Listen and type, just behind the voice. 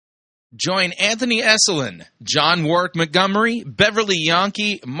Join Anthony Esselin, John Warwick Montgomery, Beverly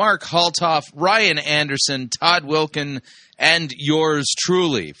Yonke, Mark Haltoff, Ryan Anderson, Todd Wilkin, and yours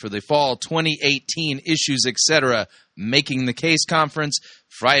truly for the Fall 2018 Issues, Etc. Making the Case Conference,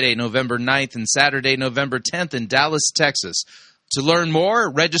 Friday, November 9th and Saturday, November 10th in Dallas, Texas. To learn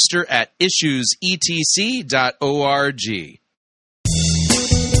more, register at issuesetc.org.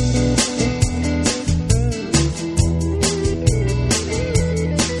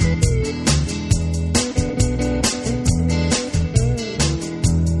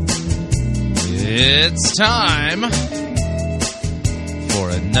 It's time for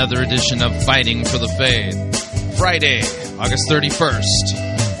another edition of Fighting for the Faith. Friday, August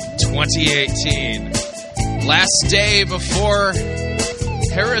 31st, 2018. Last day before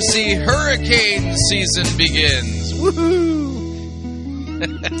Heresy Hurricane season begins. Woohoo!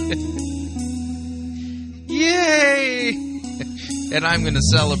 Yay! And I'm going to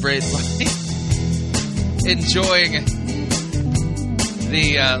celebrate by enjoying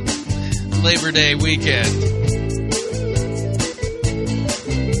the Labor Day weekend.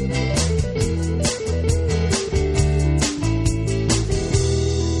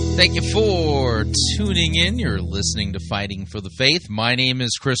 Thank you for tuning in. You're listening to Fighting for the Faith. My name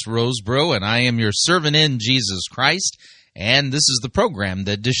is Chris Rosebrough, and I am your servant in Jesus Christ. And this is the program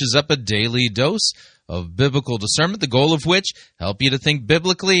that dishes up a daily dose of biblical discernment, the goal of which help you to think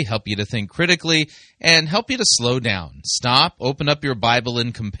biblically, help you to think critically, and help you to slow down. Stop, open up your Bible,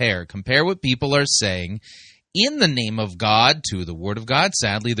 and compare. Compare what people are saying in the name of God to the Word of God.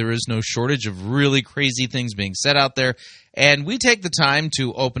 Sadly, there is no shortage of really crazy things being said out there, and we take the time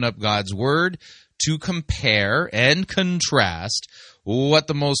to open up God's Word to compare and contrast what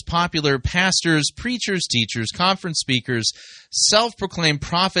the most popular pastors, preachers, teachers, conference speakers, self-proclaimed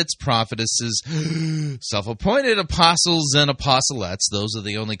prophets, prophetesses, self-appointed apostles and apostolettes, those are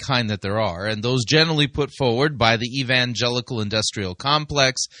the only kind that there are, and those generally put forward by the evangelical industrial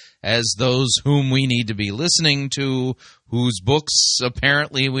complex as those whom we need to be listening to, whose books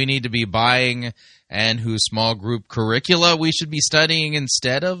apparently we need to be buying, and whose small group curricula we should be studying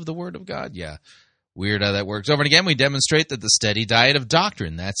instead of the Word of God. Yeah. Weird how that works. Over and again, we demonstrate that the steady diet of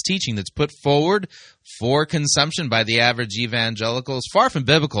doctrine, that's teaching that's put forward for consumption by the average evangelical, is far from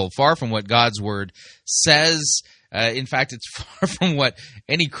biblical, far from what God's Word says. In fact, it's far from what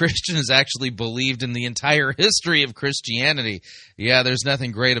any Christian has actually believed in the entire history of Christianity. Yeah, there's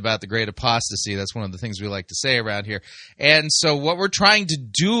nothing great about the great apostasy. That's one of the things we like to say around here. And so what we're trying to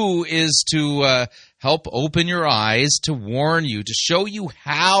do is to help open your eyes, to warn you, to show you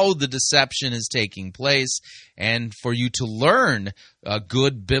how the deception is taking place, and for you to learn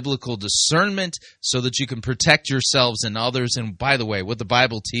good biblical discernment so that you can protect yourselves and others. And by the way, what the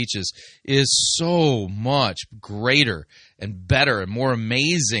Bible teaches is so much greater and better and more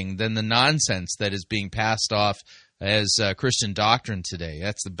amazing than the nonsense that is being passed off as Christian doctrine today.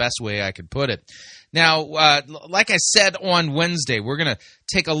 That's the best way I could put it. Now, like I said on Wednesday, we're going to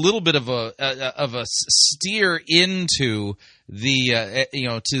take a little bit of a steer into the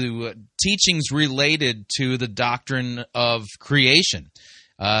to teachings related to the doctrine of creation,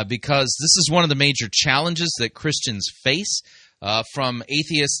 because this is one of the major challenges that Christians face from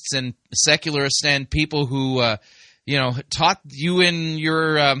atheists and secularists and people who taught you in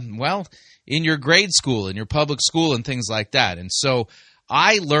your in your grade school, in your public school, and things like that. And so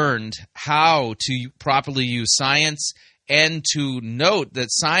I learned how to properly use science and to note that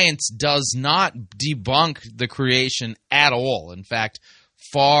science does not debunk the creation at all. In fact,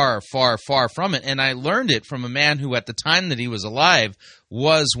 far, far, far from it. And I learned it from a man who, at the time that he was alive,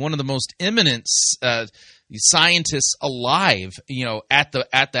 was one of the most eminent scientists alive, at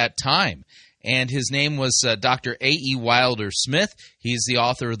that time. And his name was Dr. A.E. Wilder Smith. He's the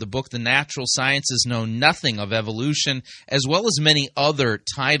author of the book, The Natural Sciences Know Nothing of Evolution, as well as many other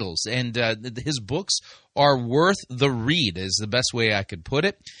titles. And his books are worth the read, is the best way I could put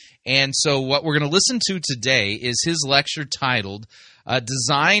it. And so what we're going to listen to today is his lecture titled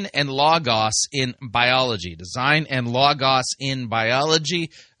Design and Logos in Biology. Design and Logos in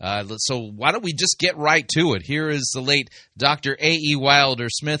Biology. So why don't we just get right to it? Here is the late Dr. A.E. Wilder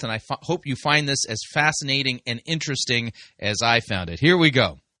Smith, and I hope you find this as fascinating and interesting as I found it. Here we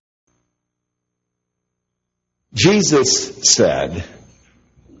go. Jesus said,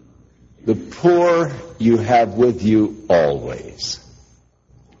 "The poor you have with you always."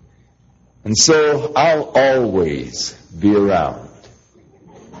 And so I'll always be around.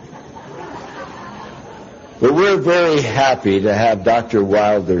 But we're very happy to have Dr.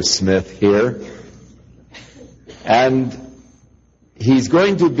 Wilder Smith here. And he's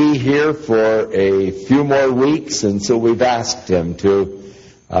going to be here for a few more weeks, and so we've asked him to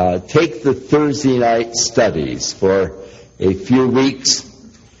take the Thursday night studies for a few weeks.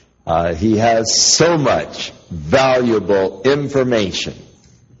 He has so much valuable information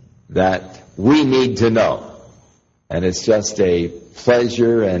that we need to know. And it's just a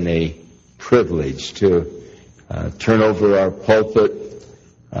pleasure and a privilege to turn over our pulpit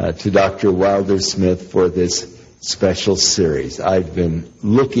to Dr. Wilder Smith for this special series. I've been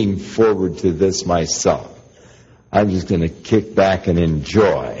looking forward to this myself. I'm just going to kick back and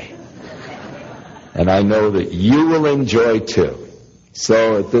enjoy. And I know that you will enjoy too.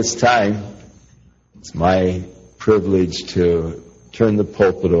 So at this time, it's my privilege to turn the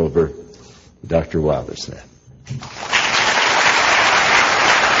pulpit over to Dr. Wilder Smith.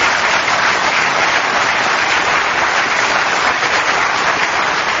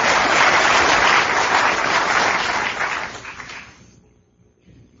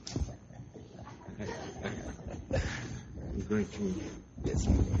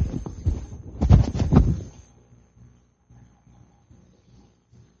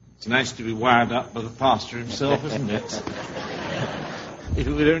 It's nice to be wired up by the pastor himself, isn't it? If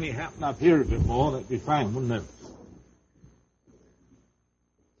it would only happen up here a bit more, that'd be fine, wouldn't it?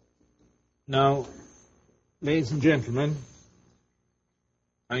 Now, ladies and gentlemen,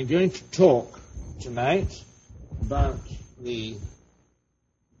 I'm going to talk tonight about the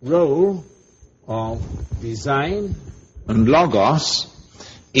role of design and logos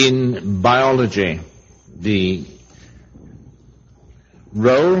in biology. The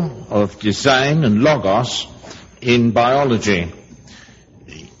role of design and logos in biology.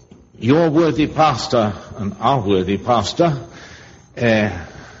 Your worthy pastor and our worthy pastor,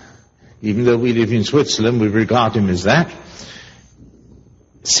 even though we live in Switzerland, we regard him as that,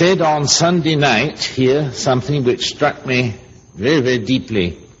 said on Sunday night here something which struck me very, very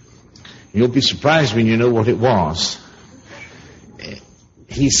deeply. You'll be surprised when you know what it was.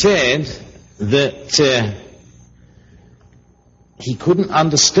 He said that he couldn't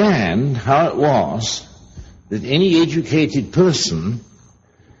understand how it was that any educated person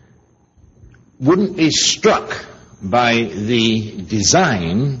wouldn't be struck by the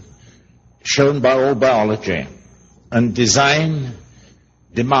design shown by all biology. And design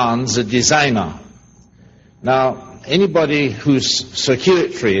demands a designer. Now, anybody whose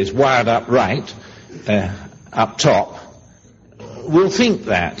circuitry is wired up right, up top, will think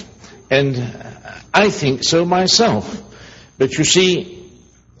that. And I think so myself. But you see,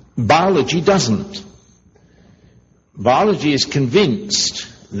 biology doesn't. Biology is convinced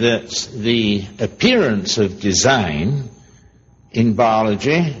that the appearance of design in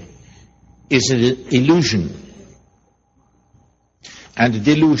biology is an illusion and a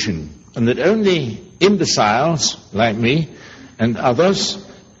delusion, and that only imbeciles like me and others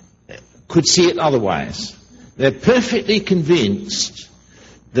could see it otherwise. They're perfectly convinced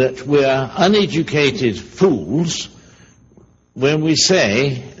that we're uneducated fools when we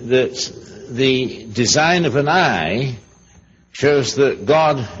say that the design of an eye shows that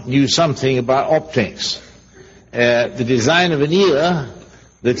God knew something about optics. The design of an ear,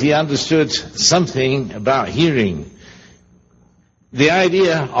 that he understood something about hearing. The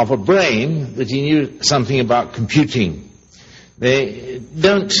idea of a brain, that he knew something about computing. They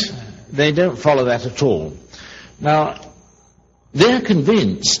don't follow that at all. Now, they're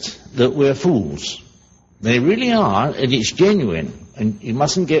convinced that we're fools. They really are, and it's genuine. And you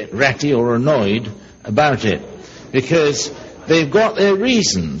mustn't get ratty or annoyed about it, because they've got their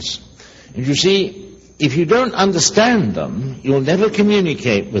reasons. And you see, if you don't understand them, you'll never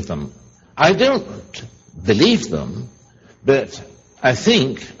communicate with them. I don't believe them, but I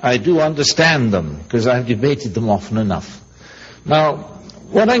think I do understand them, because I've debated them often enough. Now,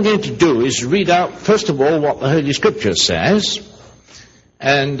 what I'm going to do is read out, first of all, what the Holy Scripture says,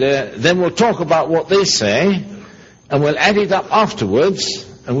 and then we'll talk about what they say, and we'll add it up afterwards,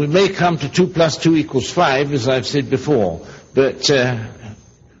 and we may come to 2 + 2 = 5, as I've said before, but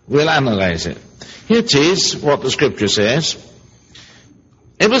we'll analyze it. Here it is, what the Scripture says.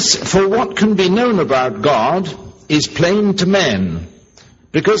 For what can be known about God is plain to men,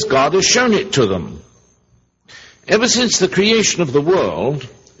 because God has shown it to them. Ever since the creation of the world,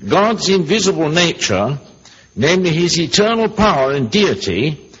 God's invisible nature, namely his eternal power and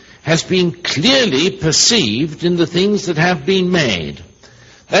deity, has been clearly perceived in the things that have been made.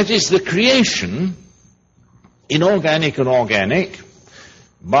 That is, the creation, inorganic and organic,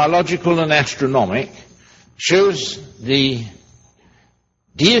 biological and astronomic, shows the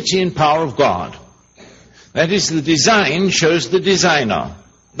deity and power of God. That is, the design shows the designer.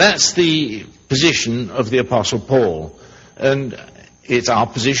 That's the position of the Apostle Paul. And it's our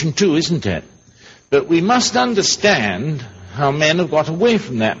position too, isn't it? But we must understand how men have got away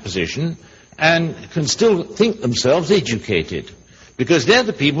from that position and can still think themselves educated. Because they're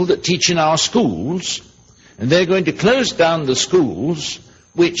the people that teach in our schools, and they're going to close down the schools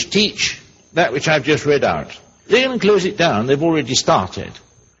which teach that which I've just read out. They're going to close it down. They've already started.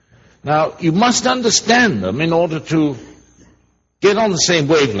 Now, you must understand them in order to get on the same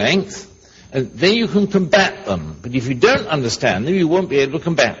wavelength, and then you can combat them. But if you don't understand them, you won't be able to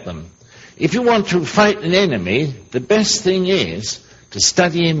combat them. If you want to fight an enemy, the best thing is to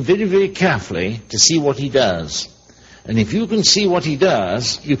study him very, very carefully to see what he does. And if you can see what he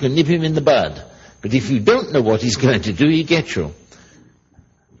does, you can nip him in the bud. But if you don't know what he's going to do, he gets you.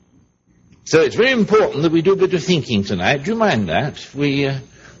 So it's very important that we do a bit of thinking tonight. Do you mind that? We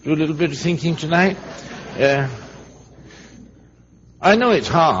do a little bit of thinking tonight? I know it's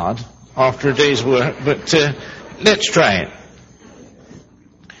hard after a day's work, but let's try it.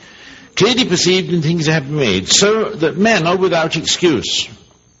 Clearly perceived and things have been made, so that men are without excuse.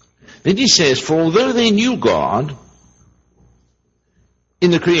 Then he says, for although they knew God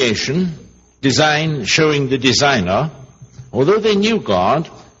in the creation, design showing the designer, although they knew God,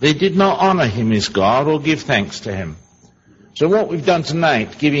 they did not honor him as God or give thanks to him. So what we've done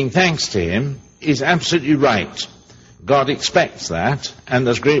tonight, giving thanks to him, is absolutely right. God expects that, and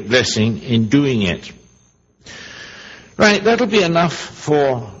there's great blessing in doing it. Right, that'll be enough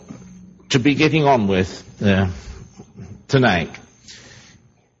to be getting on with tonight.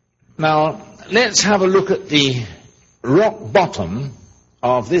 Now, let's have a look at the rock bottom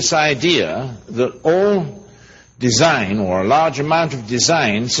of this idea that all design, or a large amount of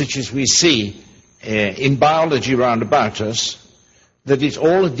design, such as we see in biology round about us, that it's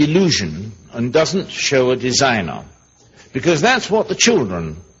all a delusion and doesn't show a designer. Because that's what the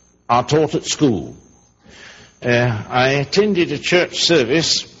children are taught at school. I attended a church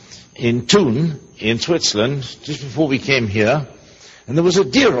service in Thun, in Switzerland, just before we came here, and there was a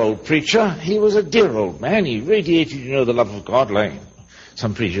dear old preacher. He was a dear old man. He radiated, the love of God, like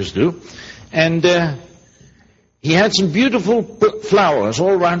some preachers do. And he had some beautiful flowers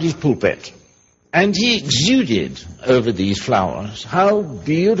all around his pulpit. And he exuded over these flowers. How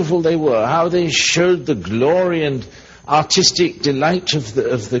beautiful they were, how they showed the glory and artistic delight of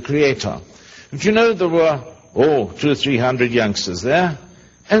the Creator. But there were, 200 or 300 youngsters there,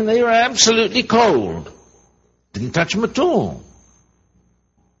 and they were absolutely cold. Didn't touch them at all.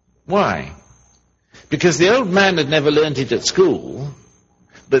 Why? Because the old man had never learnt it at school,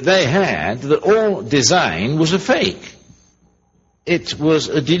 but they had that all design was a fake. It was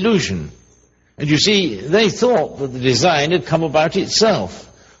a delusion. And you see, they thought that the design had come about itself.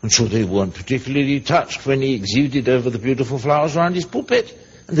 And so they weren't particularly touched when he exuded over the beautiful flowers around his pulpit.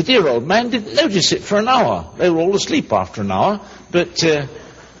 And the dear old man didn't notice it for an hour. They were all asleep after an hour. But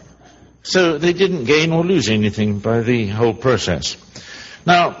so they didn't gain or lose anything by the whole process.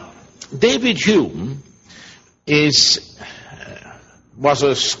 Now, David Hume was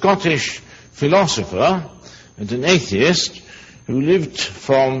a Scottish philosopher and an atheist who lived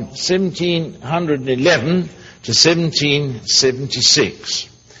from 1711 to 1776.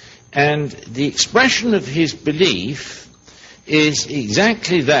 And the expression of his belief is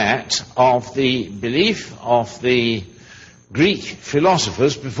exactly that of the belief of the Greek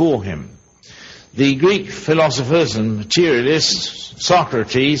philosophers before him. The Greek philosophers and materialists,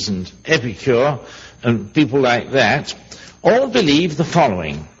 Socrates and Epicure and people like that, all believe the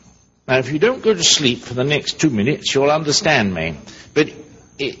following. Now, if you don't go to sleep for the next 2 minutes, you'll understand me. But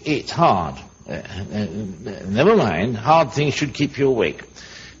it's hard. Never mind. Hard things should keep you awake.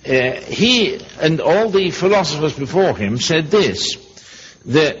 He and all the philosophers before him said this,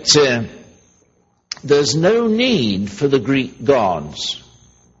 that there's no need for the Greek gods.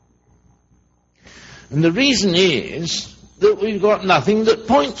 And the reason is that we've got nothing that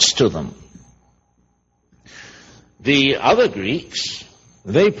points to them. The other Greeks,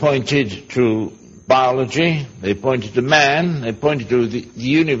 they pointed to biology, they pointed to man, they pointed to the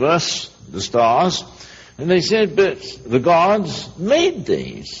universe, the stars, and they said, but the gods made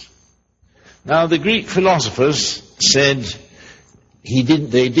these. Now, the Greek philosophers said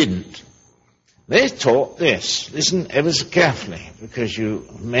they didn't. They taught this. Listen ever so carefully, because you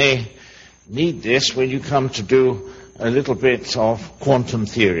may need this when you come to do a little bit of quantum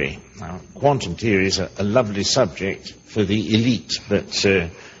theory. Now, quantum theory is a lovely subject for the elite, but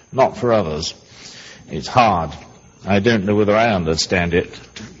not for others. It's hard. I don't know whether I understand it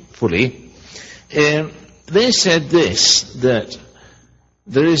fully. They said this, that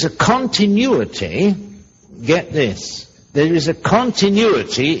there is a continuity, get this, there is a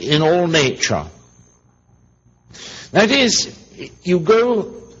continuity in all nature. That is, you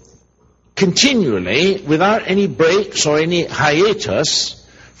go continually, without any breaks or any hiatus,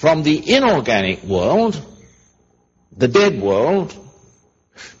 from the inorganic world, the dead world,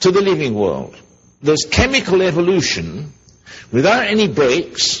 to the living world. There's chemical evolution without any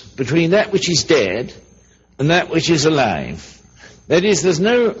breaks between that which is dead and that which is alive. That is, there's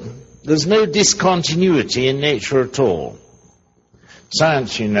no discontinuity in nature at all.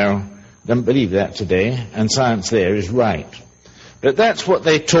 Science, you know, doesn't believe that today, and science there is right. But that's what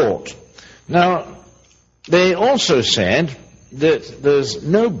they taught. Now, they also said that there's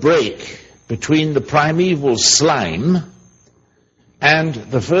no break between the primeval slime and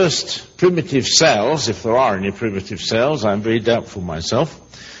the first primitive cells, if there are any primitive cells, I'm very doubtful myself,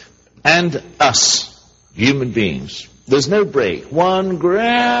 and us, human beings. There's no break. One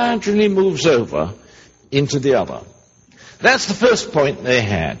gradually moves over into the other. That's the first point they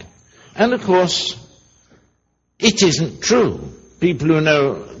had. And of course, it isn't true. People who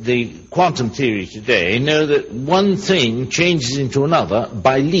know the quantum theory today know that one thing changes into another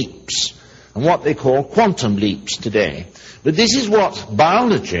by leaps, and what they call quantum leaps today. But this is what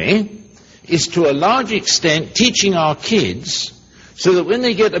biology is to a large extent teaching our kids, so that when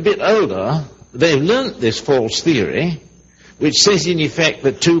they get a bit older, they've learnt this false theory, which says in effect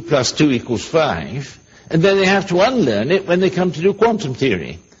that 2 + 2 = 5, and then they have to unlearn it when they come to do quantum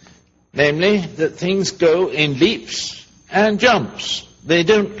theory. Namely, that things go in leaps and jumps. They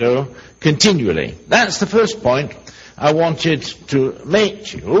don't go continually. That's the first point I wanted to make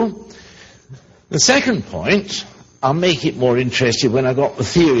to you. The second point, I'll make it more interesting when I got the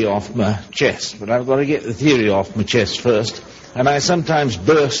theory off my chest, but I've got to get the theory off my chest first, and I sometimes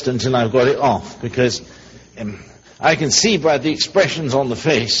burst until I've got it off, because I can see by the expressions on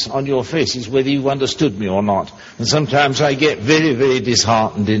your faces, whether you've understood me or not, and sometimes I get very, very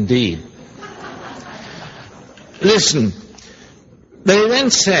disheartened indeed. Listen, they then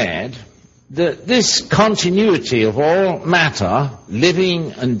said that this continuity of all matter,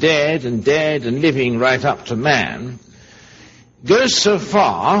 living and dead and living right up to man, goes so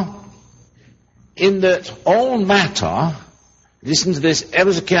far in that all matter, listen to this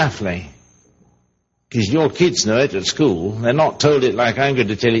ever so carefully, because your kids know it at school. They're not told it like I'm going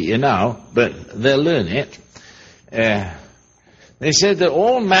to tell it you now, but they'll learn it. They said that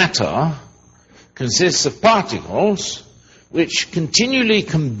all matter consists of particles which continually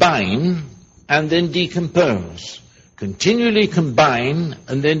combine and then decompose. Continually combine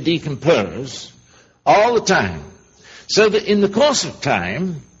and then decompose all the time. So that in the course of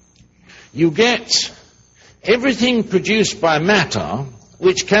time, you get everything produced by matter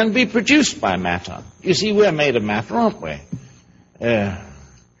which can be produced by matter. You see, we're made of matter, aren't we?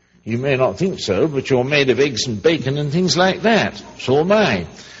 You may not think so, but you're made of eggs and bacon and things like that. So am I.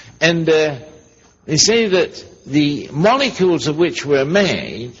 And they say that the molecules of which we're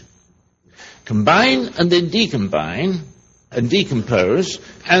made combine and then decombine and decompose,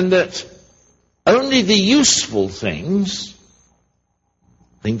 and that only the useful things,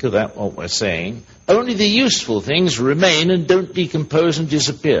 think of that, what we're saying, only the useful things remain and don't decompose and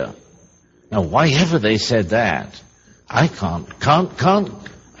disappear. Now, why ever they said that? I can't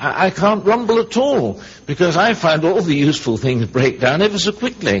rumble at all, because I find all the useful things break down ever so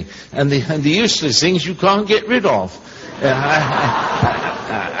quickly, and the useless things you can't get rid of.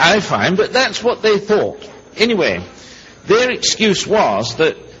 I find, but that's what they thought. Anyway, their excuse was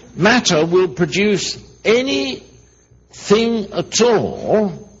that matter will produce anything at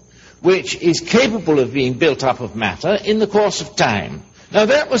all which is capable of being built up of matter in the course of time. Now,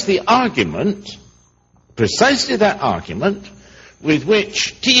 that was the argument, precisely that argument, with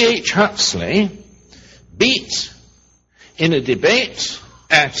which T.H. Huxley beat in a debate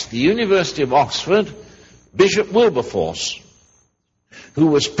at the University of Oxford Bishop Wilberforce, who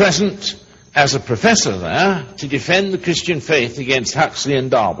was present as a professor there to defend the Christian faith against Huxley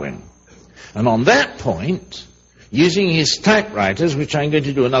and Darwin. And on that point, using his typewriters, which I'm going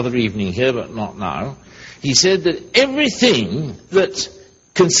to do another evening here, but not now, he said that everything that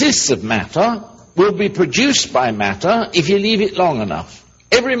consists of matter will be produced by matter if you leave it long enough.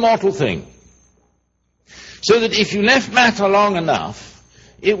 Every mortal thing. So that if you left matter long enough,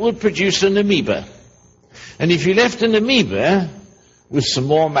 it would produce an amoeba. And if you left an amoeba with some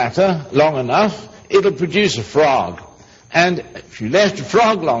more matter long enough, it'll produce a frog. And if you left a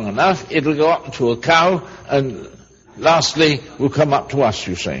frog long enough, it'll go up to a cow, and lastly will come up to us,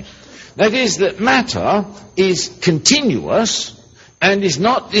 you see. That is, that matter is continuous and is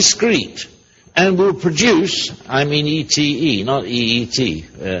not discrete, and will produce, I mean ETE, not EET,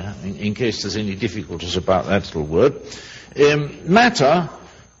 in case there's any difficulties about that little word. Matter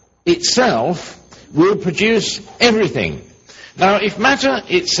itself will produce everything. Now, if matter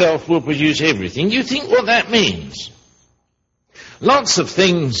itself will produce everything, you think what that means. Lots of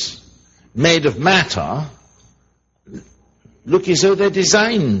things made of matter look as though they're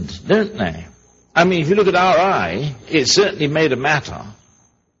designed, don't they? I mean, if you look at our eye, it's certainly made of matter.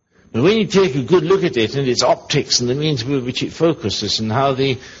 But when you take a good look at it and its optics and the means with which it focuses and how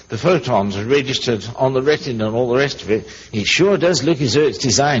the photons are registered on the retina and all the rest of it, it sure does look as though it's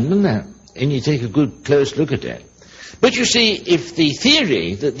designed, doesn't it? And you take a good close look at it. But you see, if the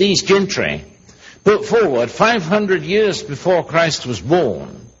theory that these gentry put forward 500 years before Christ was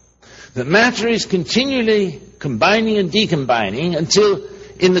born, that matter is continually combining and decombining until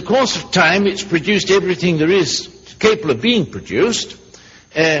in the course of time it's produced everything there is capable of being produced,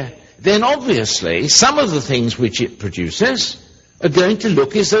 then obviously some of the things which it produces are going to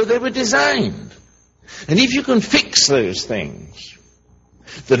look as though they were designed. And if you can fix those things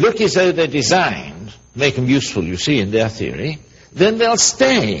that look as though they're designed, make them useful, you see, in their theory, then they'll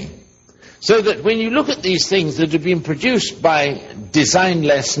stay. So that when you look at these things that have been produced by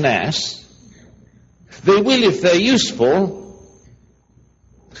designlessness, they will, if they're useful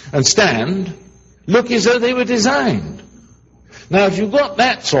and stand, look as though they were designed. Now, if you've got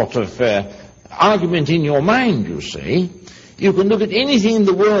that sort of argument in your mind, you see, you can look at anything in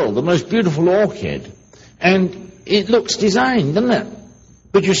the world, the most beautiful orchid, and it looks designed, doesn't it?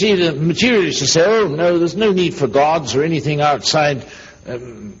 But you see, the materialists say, oh, no, there's no need for gods or anything outside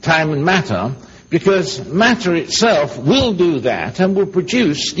time and matter, because matter itself will do that and will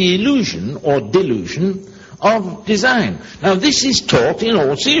produce the illusion or delusion of design. Now, this is taught in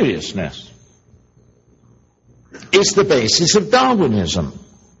all seriousness. It's the basis of Darwinism.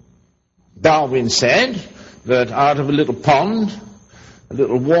 Darwin said that out of a little pond, a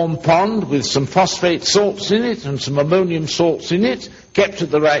little warm pond with some phosphate salts in it and some ammonium salts in it, kept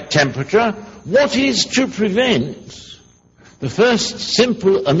at the right temperature, what is to prevent the first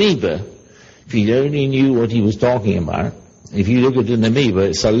simple amoeba, if he only knew what he was talking about, if you look at an amoeba,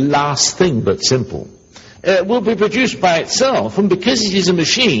 it's the last thing but simple, will be produced by itself, and because it is a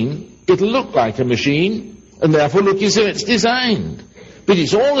machine, it'll look like a machine, and therefore look as though it's designed. But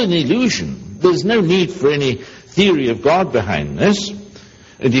it's all an illusion. There's no need for any theory of God behind this.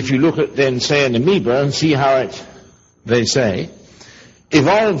 And if you look at, then, say, an amoeba and see how it, they say,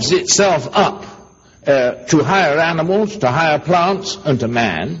 evolves itself up to higher animals, to higher plants, and to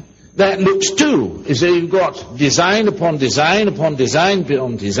man, that looks too as though you've got design upon design upon design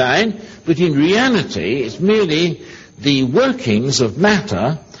beyond design, but in reality it's merely the workings of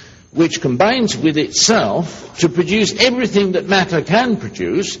matter which combines with itself to produce everything that matter can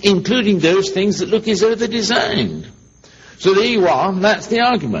produce, including those things that look as though they're designed. So there you are, and that's the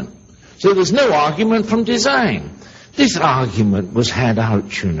argument. So there's no argument from design. This argument was had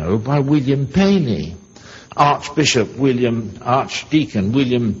out, you know, by William Paley, Archdeacon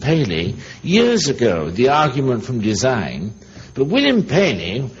William Paley, years ago, the argument from design. But William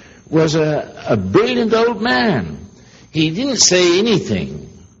Paley was a brilliant old man. He didn't say anything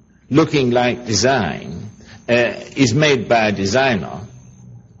looking like design is made by a designer,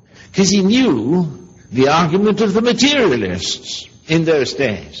 because he knew the argument of the materialists in those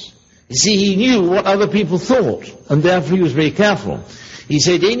days. You see, he knew what other people thought, and therefore he was very careful. He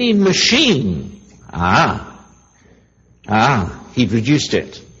said, any machine, he produced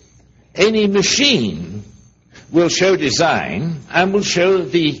it. Any machine will show design and will show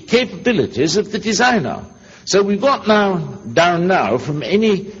the capabilities of the designer. So we've got down now from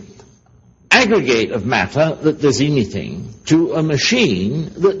any aggregate of matter that does anything to a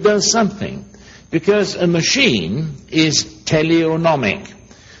machine that does something. Because a machine is teleonomic.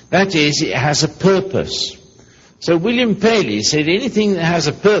 That is, it has a purpose. So William Paley said anything that has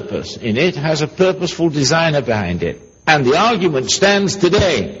a purpose in it has a purposeful designer behind it. And the argument stands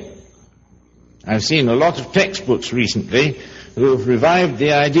today. I've seen a lot of textbooks recently who have revived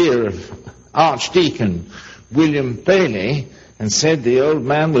the idea of Archdeacon William Paley and said the old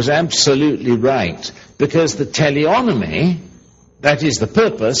man was absolutely right, because the teleonomy, that is the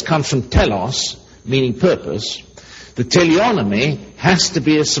purpose, comes from telos, meaning purpose. The teleonomy has to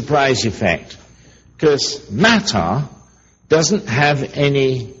be a surprise effect, because matter doesn't have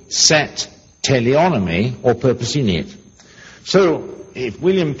any set teleonomy or purpose in it. So if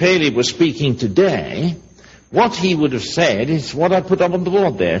William Paley was speaking today, what he would have said is what I put up on the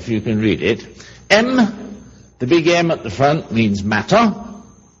board there, if you can read it. M, the big M at the front, means matter,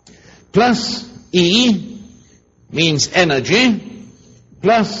 plus E means energy,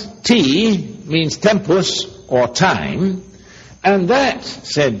 plus T means tempus or time, and that,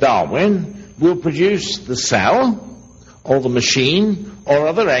 said Darwin, will produce the cell or the machine or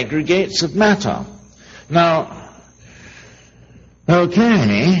other aggregates of matter. Now,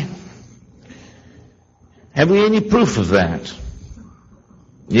 Okay. Have we any proof of that?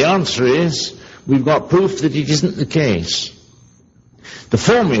 The answer is, we've got proof that it isn't the case. The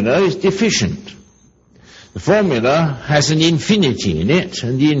formula is deficient. The formula has an infinity in it,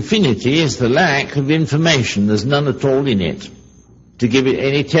 and the infinity is the lack of information. There's none at all in it to give it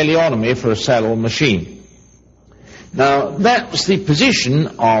any teleonomy for a cell or machine. Now, that was the position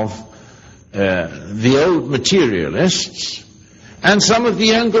of the old materialists, and some of the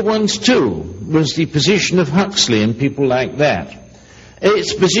younger ones too, was the position of Huxley and people like that.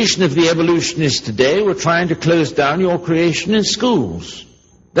 It's the position of the evolutionists today. We're trying to close down your creation in schools.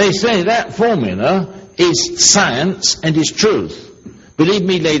 They say that formula is science and is truth. Believe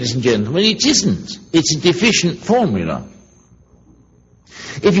me, ladies and gentlemen, it isn't. It's a deficient formula.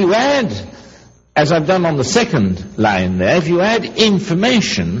 If you add, as I've done on the second line there, if you add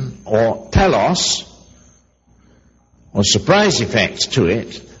information or telos or surprise effects to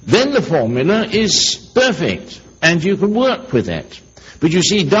it, then the formula is perfect and you can work with it. But you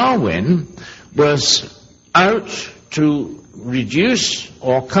see, Darwin was out to reduce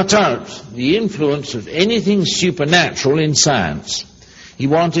or cut out the influence of anything supernatural in science. He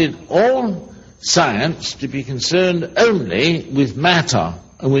wanted all science to be concerned only with matter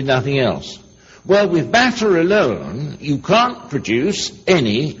and with nothing else. Well, with matter alone, you can't produce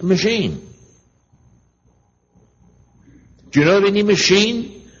any machine. Do you know of any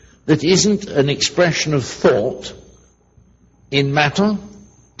machine that isn't an expression of thought in matter?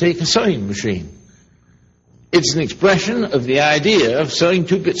 Take a sewing machine. It's an expression of the idea of sewing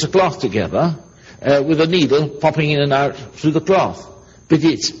two bits of cloth together with a needle popping in and out through the cloth. But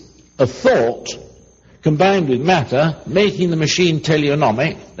it's a thought combined with matter making the machine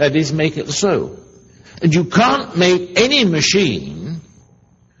teleonomic, that is, make it so. And you can't make any machine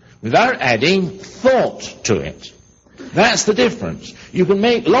without adding thought to it. That's the difference. You can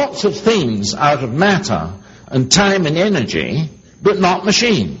make lots of things out of matter and time and energy, but not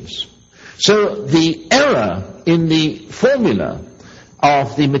machines. So the error in the formula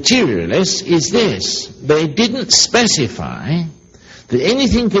of the materialists is this. They didn't specify that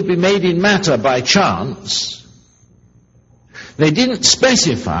anything could be made in matter by chance. They didn't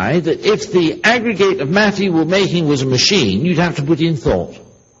specify that if the aggregate of matter you were making was a machine, you'd have to put in thought.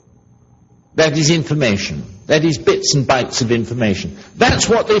 That is information. That is bits and bytes of information. That's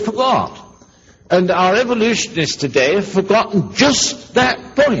what they forgot. And our evolutionists today have forgotten just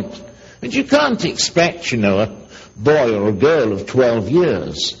that point. And you can't expect, a boy or a girl of 12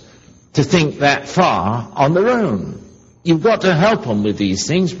 years to think that far on their own. You've got to help them with these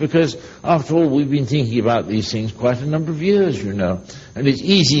things because, after all, we've been thinking about these things quite a number of years, And it's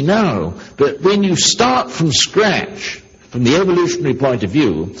easy now. But when you start from scratch, from the evolutionary point of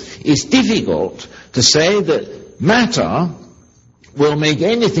view, it's difficult to say that matter will make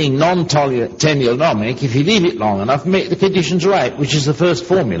anything non-teleonomic if you leave it long enough and make the conditions right, which is the first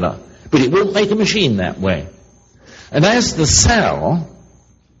formula. But it won't make a machine that way. And as the cell,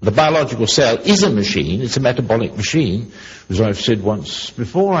 the biological cell, is a machine, it's a metabolic machine, as I've said once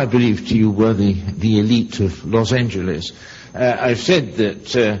before, I believe to you were the elite of Los Angeles. I've said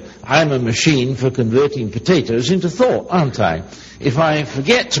that I'm a machine for converting potatoes into thought, aren't I? If I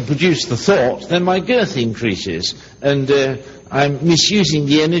forget to produce the thought, then my girth increases, and I'm misusing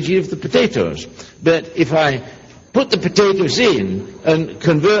the energy of the potatoes. But if I put the potatoes in and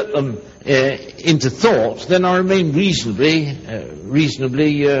convert them into thought, then I remain reasonably,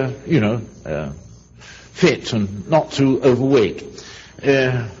 fit and not too overweight.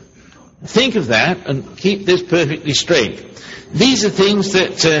 Think of that and keep this perfectly straight. These are things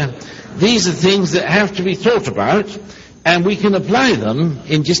that have to be thought about, and we can apply them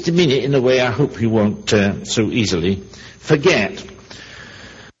in just a minute in a way I hope you won't so easily forget.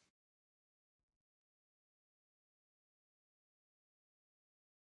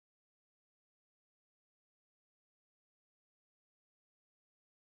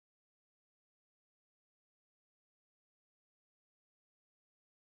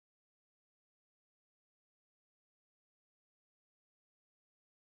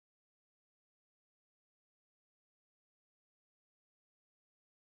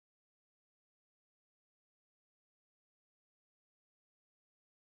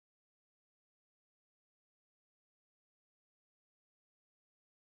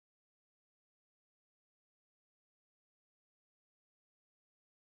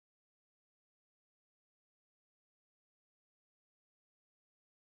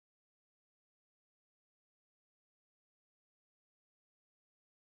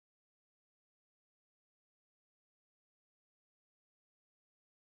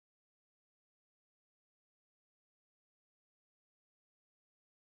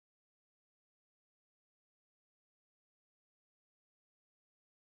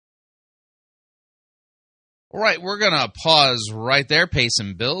 All right, we're going to pause right there, pay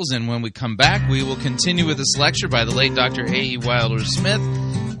some bills, and when we come back, we will continue with this lecture by the late Dr. A.E. Wilder Smith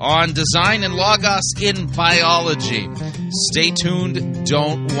on design and logos in biology. Stay tuned.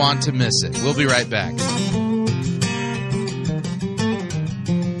 Don't want to miss it. We'll be right back.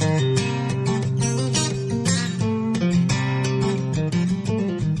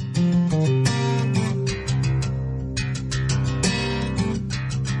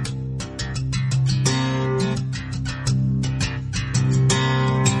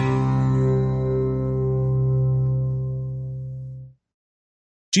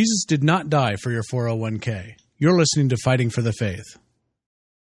 Jesus did not die for your 401k. You're listening to Fighting for the Faith.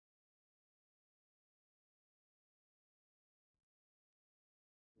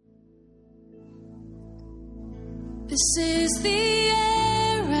 This is the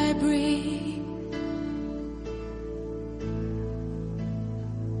air I breathe.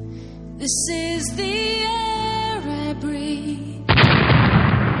 This is the air I breathe.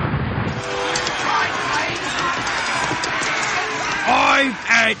 I've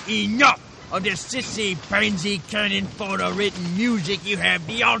had enough of this sissy, pansy, cannon, photo-written music you have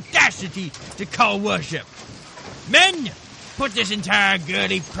the audacity to call worship. Men, put this entire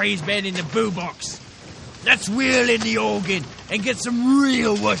girly praise band in the boo box. Let's wheel in the organ and get some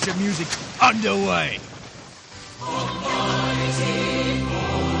real worship music underway.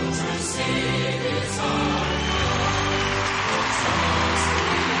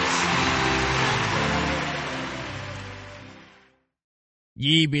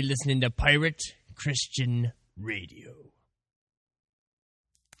 Ye be listening to Pirate Christian Radio.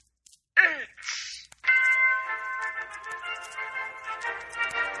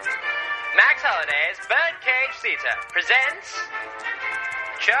 Max Holliday's Birdcage Theater presents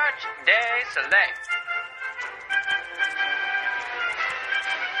Church Day Soleil.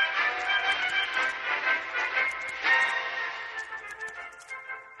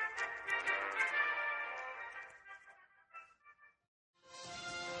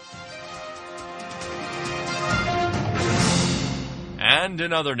 And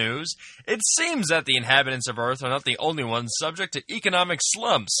in other news, it seems that the inhabitants of Earth are not the only ones subject to economic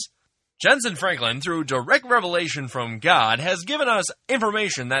slumps. Jensen Franklin, through direct revelation from God, has given us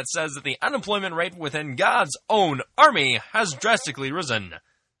information that says that the unemployment rate within God's own army has drastically risen.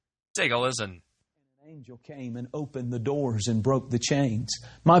 Take a listen. An angel came and opened the doors and broke the chains.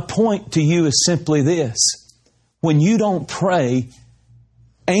 My point to you is simply this. When you don't pray,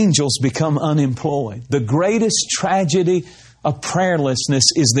 angels become unemployed. The greatest tragedy of prayerlessness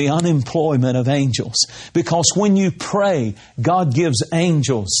is the unemployment of angels. Because when you pray, God gives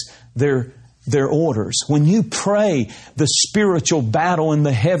angels their orders. When you pray, the spiritual battle in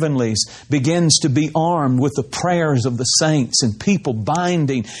the heavenlies begins to be armed with the prayers of the saints and people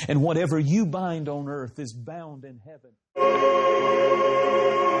binding. And whatever you bind on earth is bound in heaven.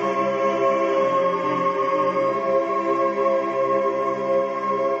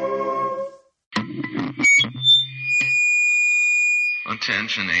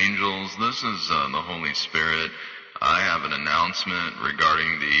 Attention angels, this is the Holy Spirit. I have an announcement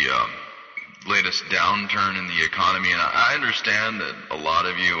regarding the latest downturn in the economy, and I understand that a lot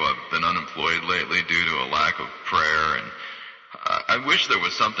of you have been unemployed lately due to a lack of prayer, and I wish there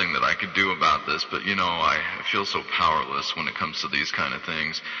was something that I could do about this, but you know, I feel so powerless when it comes to these kind of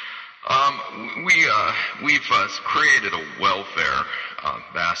things. We've created a welfare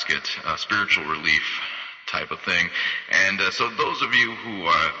basket, spiritual relief type of thing. And so those of you who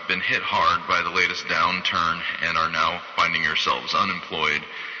have been hit hard by the latest downturn and are now finding yourselves unemployed,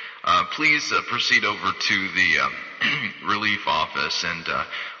 please proceed over to the relief office, and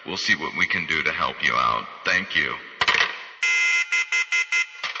we'll see what we can do to help you out. Thank you.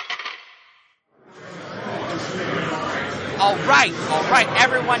 All right,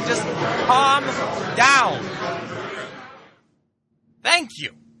 everyone just calm down. Thank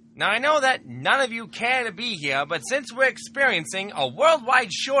you. Now, I know that none of you care to be here, but since we're experiencing a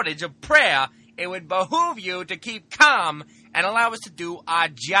worldwide shortage of prayer, it would behoove you to keep calm and allow us to do our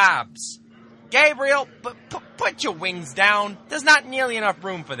jobs. Gabriel, put your wings down. There's not nearly enough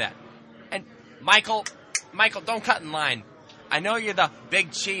room for that. And Michael, don't cut in line. I know you're the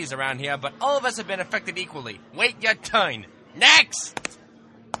big cheese around here, but all of us have been affected equally. Wait your turn. Next!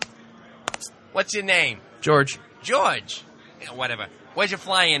 What's your name? George. George. Yeah, whatever. Where'd you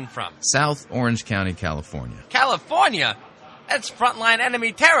fly in from? South Orange County, California. California? That's frontline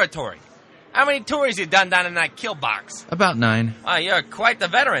enemy territory. How many tours you done down in that kill box? About 9. Oh, you're quite the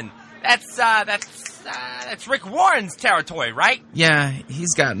veteran. That's That's Rick Warren's territory, right? Yeah,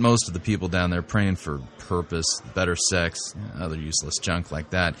 he's got most of the people down there praying for purpose, better sex, other useless junk like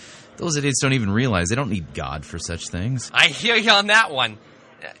that. Those idiots don't even realize they don't need God for such things. I hear you on that one.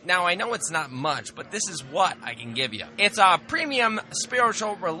 Now, I know it's not much, but this is what I can give you. It's our premium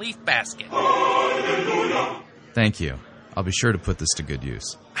spiritual relief basket. Thank you. I'll be sure to put this to good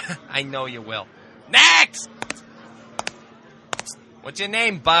use. I know you will. Next! What's your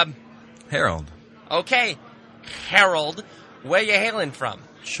name, bub? Harold. Okay, Harold, where you hailing from?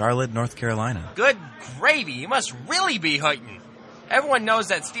 Charlotte, North Carolina. Good gravy, you must really be hurting. Everyone knows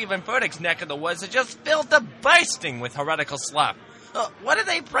that Stephen Furtick's neck of the woods is just filled to bursting with heretical slop. What are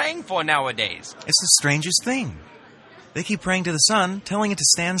they praying for nowadays? It's the strangest thing. They keep praying to the sun, telling it to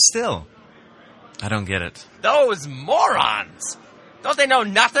stand still. I don't get it. Those morons! Don't they know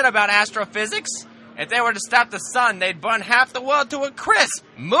nothing about astrophysics? If they were to stop the sun, they'd burn half the world to a crisp.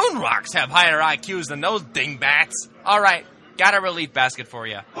 Moon rocks have higher IQs than those dingbats. All right, got a relief basket for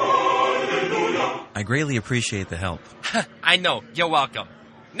you. I greatly appreciate the help. I know, you're welcome.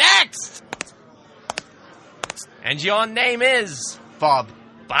 Next! And your name is? Bob.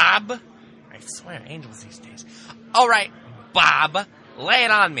 Bob? I swear, angels these days. All right, Bob, lay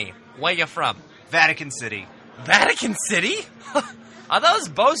it on me. Where you from? Vatican City. Vatican City? Are those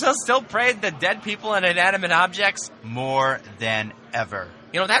bozos still praying to dead people and inanimate objects? More than ever.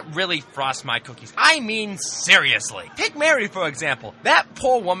 You know, that really frosts my cookies. I mean, seriously. Take Mary, for example. That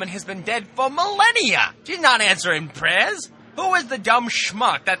poor woman has been dead for millennia. She's not answering prayers. Who is the dumb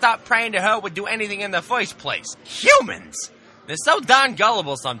schmuck that thought praying to her would do anything in the first place? Humans! They're so darn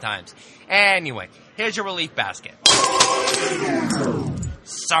gullible sometimes. Anyway, here's your relief basket.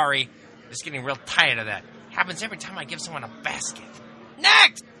 Sorry. Just getting real tired of that. Happens every time I give someone a basket.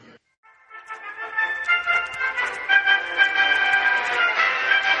 Next!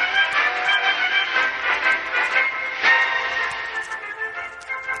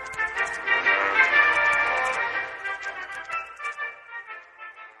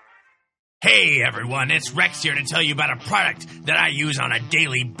 Hey everyone, it's Rex here to tell you about a product that I use on a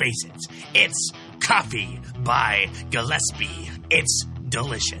daily basis. It's Coffee by Gillespie. It's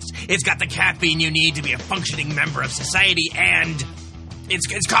delicious. It's got the caffeine you need to be a functioning member of society, and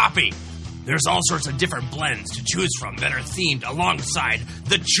it's coffee. There's all sorts of different blends to choose from that are themed alongside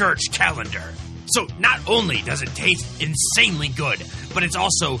the church calendar. So not only does it taste insanely good, but it's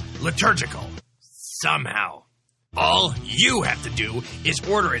also liturgical. Somehow. All you have to do is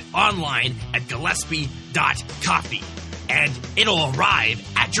order it online at Gillespie.coffee, and it'll arrive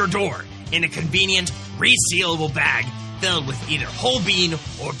at your door in a convenient, resealable bag filled with either whole bean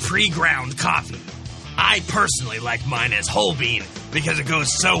or pre-ground coffee. I personally like mine as whole bean because it goes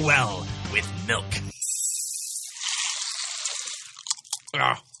so well with milk.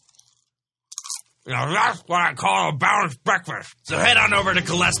 Now that's what I call a balanced breakfast. So head on over to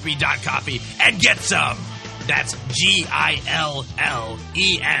Gillespie.coffee and get some. That's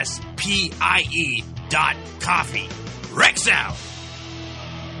GILLESPIE.coffee. Rex out!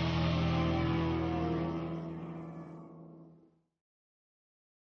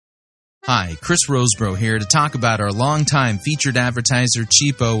 Hi, Chris Rosebrough here to talk about our longtime featured advertiser,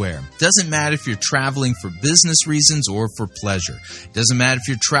 Cheapo Air. Doesn't matter if you're traveling for business reasons or for pleasure. Doesn't matter if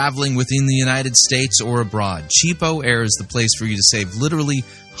you're traveling within the United States or abroad. Cheapo Air is the place for you to save literally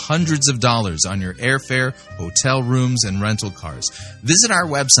hundreds of dollars on your airfare, hotel rooms, and rental cars. Visit our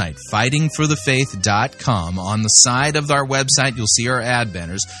website, fightingforthefaith.com. On the side of our website, you'll see our ad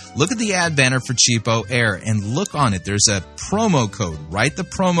banners. Look at the ad banner for Cheapo Air and look on it. There's a promo code. Write the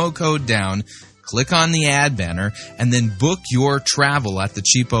promo code down. Click on the ad banner and then book your travel at the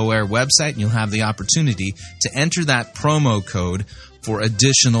Cheapo Air website, and you'll have the opportunity to enter that promo code for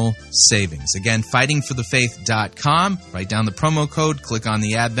additional savings. Again, fightingforthefaith.com. Write down the promo code, click on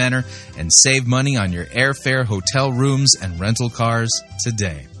the ad banner, and save money on your airfare, hotel rooms, and rental cars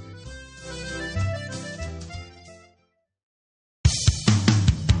today.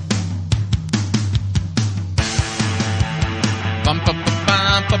 Bum, ba, ba,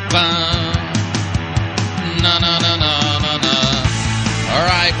 ba, ba, ba. Na, na, na, na, na, na. All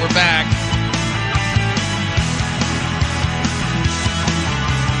right, we're back.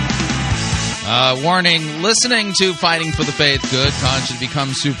 Warning, listening to Fighting for the Faith could cause you to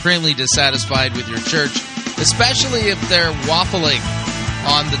become supremely dissatisfied with your church, especially if they're waffling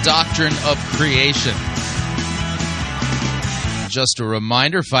on the doctrine of creation. Just a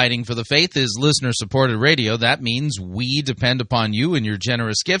reminder, Fighting for the Faith is listener-supported radio. That means we depend upon you and your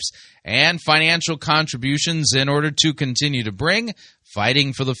generous gifts and financial contributions in order to continue to bring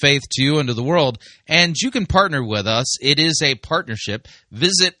fighting for the faith to you and to the world. And you can partner with us. It is a partnership.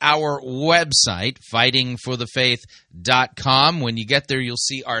 Visit our website, fightingforthefaith.com. When you get there, you'll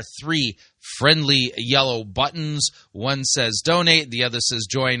see our 3 friendly yellow buttons. One says donate, the other says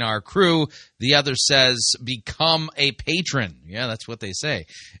join our crew, the other says become a patron. Yeah, that's what they say.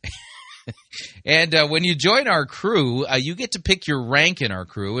 And when you join our crew, you get to pick your rank in our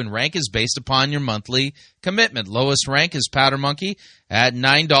crew, and rank is based upon your monthly commitment. Lowest rank is Powder Monkey at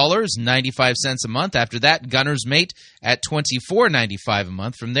 $9.95 a month. After that, Gunner's Mate at $24.95 a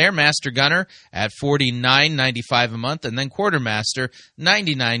month. From there, Master Gunner at $49.95 a month, and then Quartermaster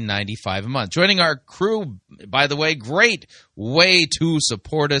 $99.95 a month. Joining our crew, by the way, great way to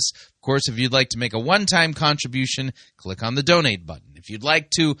support us. Of course, if you'd like to make a one-time contribution, click on the donate button. If you'd like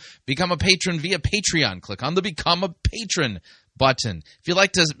to become a patron via Patreon, click on the Become a Patron button. If you'd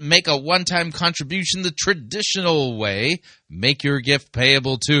like to make a one-time contribution the traditional way, make your gift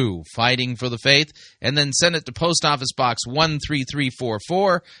payable to Fighting for the Faith, and then send it to Post Office Box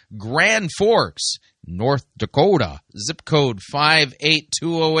 13344, Grand Forks, North Dakota, zip code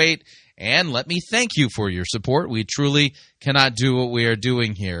 58208. And let me thank you for your support. We truly cannot do what we are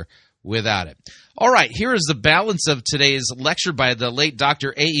doing here without it. All right, here is the balance of today's lecture by the late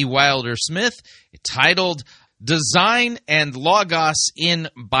Dr. A.E. Wilder Smith, titled Design and Logos in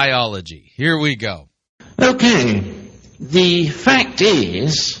Biology. Here we go. Okay, the fact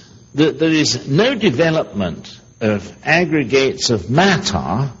is that there is no development of aggregates of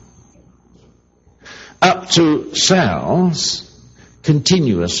matter up to cells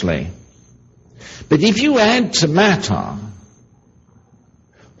continuously. But if you add to matter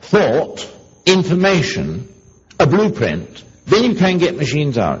thought, information, a blueprint, then you can get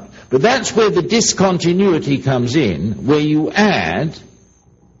machines out. But that's where the discontinuity comes in, where you add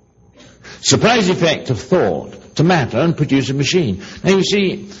surprise effect of thought to matter and produce a machine. Now you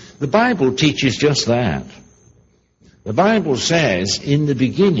see, the Bible teaches just that. The Bible says, in the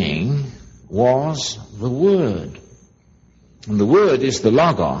beginning was the Word. And the Word is the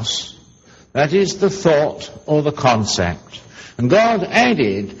Logos, that is the thought or the concept. And God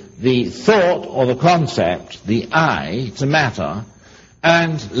added the thought or the concept, the I, to matter,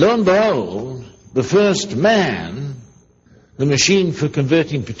 and lo and behold, the first man, the machine for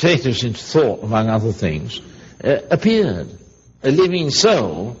converting potatoes into thought, among other things, appeared. A living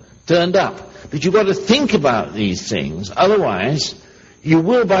soul turned up. But you've got to think about these things, otherwise you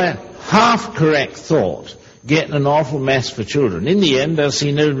will, by half-correct thought, get in an awful mess for children. In the end, they'll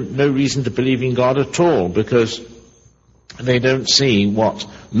see no reason to believe in God at all, because they don't see what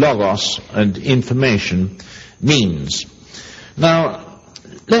logos and information means. Now,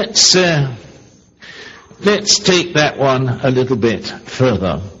 let's take that one a little bit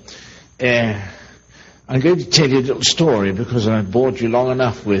further. I'm going to tell you a little story because I've bored you long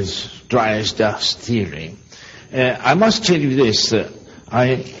enough with dry as dust theory. I must tell you this, that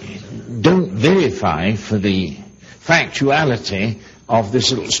I don't verify for the factuality of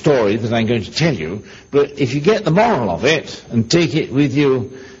this little story that I'm going to tell you, but if you get the moral of it and take it with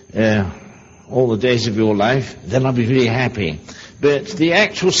you all the days of your life, then I'll be really happy. But the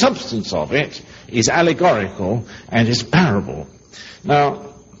actual substance of it is allegorical and is a parable.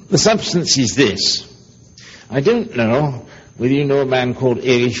 Now, the substance is this. I don't know whether you know a man called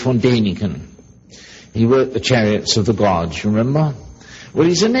Erich von Däniken. He wrote The Chariots of the Gods, you remember? Well,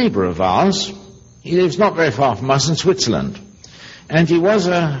 he's a neighbor of ours. He lives not very far from us in Switzerland. And he was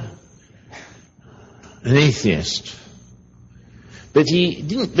an atheist. But he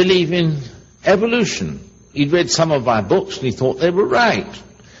didn't believe in evolution. He'd read some of my books and he thought they were right.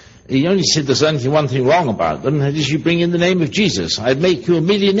 He only said there's only one thing wrong about them, that is you bring in the name of Jesus. I'd make you a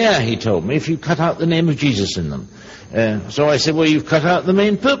millionaire, he told me, if you cut out the name of Jesus in them. So I said, well, you've cut out the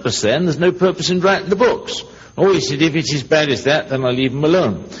main purpose then. There's no purpose in writing the books. Oh, he said, if it's as bad as that, then I'll leave him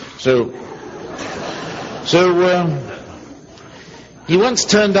alone. So he once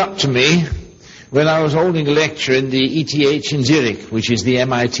turned up to me when I was holding a lecture in the ETH in Zurich, which is the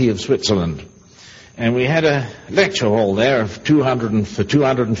MIT of Switzerland. And we had a lecture hall there of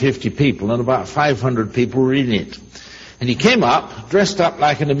 250 people, and about 500 people were in it. And he came up, dressed up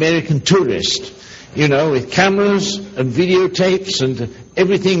like an American tourist, you know, with cameras and videotapes and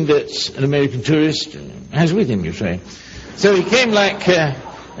everything that an American tourist has with him, you say. So he came like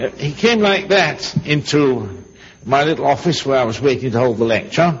that into my little office where I was waiting to hold the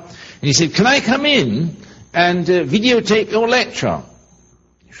lecture. And he said, can I come in and videotape your lecture?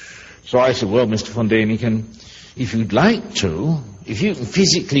 So I said, well, Mr. von Däniken, if you'd like to, if you can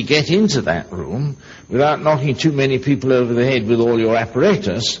physically get into that room without knocking too many people over the head with all your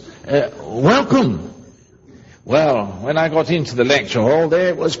apparatus, welcome. Well, when I got into the lecture hall, there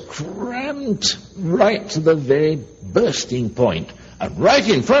it was crammed right to the very bursting point. And right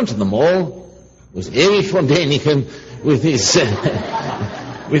in front of them all was Erich von Däniken with his,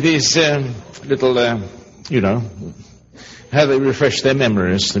 little, how they refresh their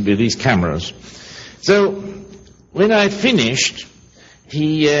memories with these cameras. So, when I finished,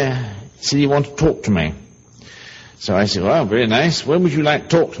 he said he wanted to talk to me. So I said, well, very nice. When would you like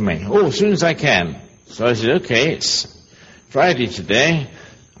to talk to me? Oh, as soon as I can. So I said, okay, it's Friday today.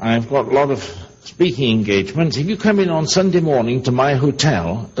 I've got a lot of speaking engagements. If you come in on Sunday morning to my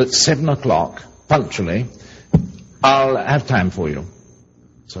hotel at 7 o'clock, punctually, I'll have time for you.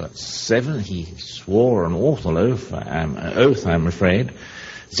 So at 7, he swore an awful oath, I'm afraid.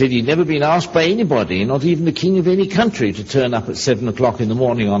 Said he'd never been asked by anybody, not even the king of any country, to turn up at 7 o'clock in the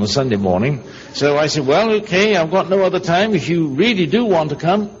morning on a Sunday morning. So I said, well, okay, I've got no other time. If you really do want to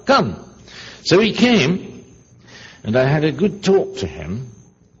come, come. So he came, and I had a good talk to him.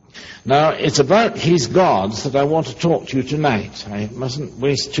 Now, it's about his gods that I want to talk to you tonight. I mustn't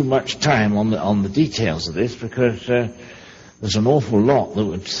waste too much time on the details of this, because there's an awful lot that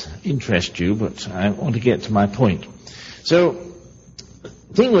would interest you, but I want to get to my point. So,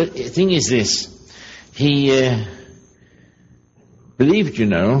 thing is this. He believed,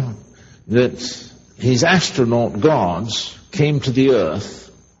 that his astronaut gods came to the Earth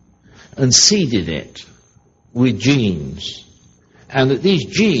and seeded it with genes. And that these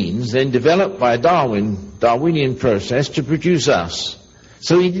genes then developed by Darwinian process to produce us.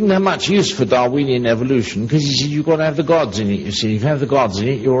 So he didn't have much use for Darwinian evolution, because he said, you've got to have the gods in it. You see, if you have the gods in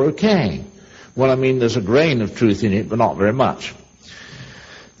it, you're okay. Well, I mean, there's a grain of truth in it, but not very much.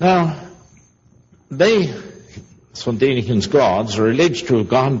 Now, von Däniken's gods are alleged to have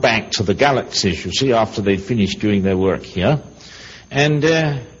gone back to the galaxies, you see, after they'd finished doing their work here. And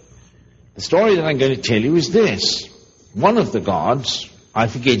the story that I'm going to tell you is this. One of the gods, I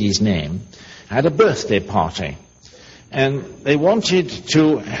forget his name, had a birthday party. And they wanted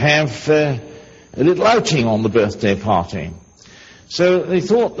to have a little outing on the birthday party. So they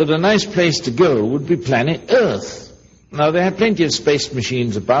thought that a nice place to go would be planet Earth. Now, they had plenty of space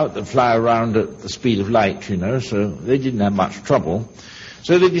machines about that fly around at the speed of light, so they didn't have much trouble.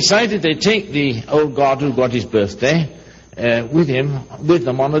 So they decided they'd take the old god who got his birthday with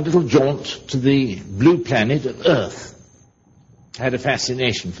them on a little jaunt to the blue planet of Earth. Had a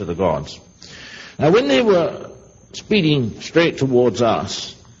fascination for the gods. Now, when they were speeding straight towards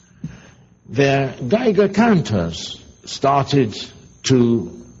us, their Geiger counters started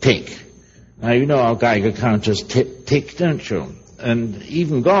to tick. Now, you know how Geiger counters tick, don't you? And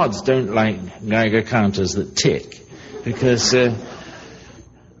even gods don't like Geiger counters that tick, because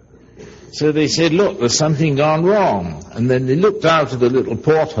so they said, look, there's something gone wrong. And then they looked out of the little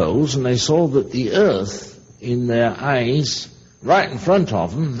portholes, and they saw that the Earth, in their eyes, right in front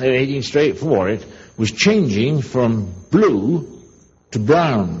of them, they were heading straight for it, was changing from blue to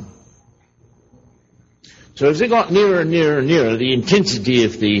brown. So as they got nearer and nearer and nearer, the intensity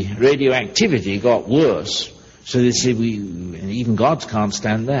of the radioactivity got worse. So they said, even gods can't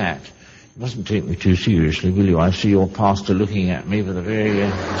stand that. You mustn't take me too seriously, will you? I see your pastor looking at me with a very...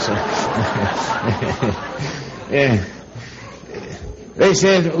 yeah. They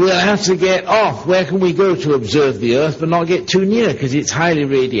said, we'll have to get off. Where can we go to observe the Earth but not get too near, because it's highly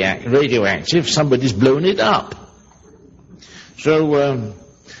radioactive. Somebody's blown it up. So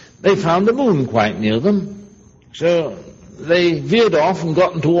they found the moon quite near them. So they veered off and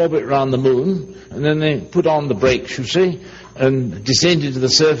got into orbit around the moon, and then they put on the brakes, you see, and descended to the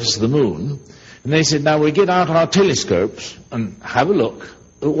surface of the moon. And they said, now we'll get out our telescopes and have a look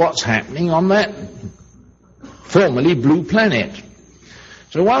at what's happening on that formerly blue planet.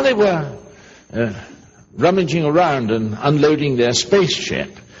 So while they were rummaging around and unloading their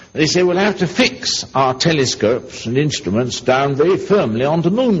spaceship, they said, we'll have to fix our telescopes and instruments down very firmly onto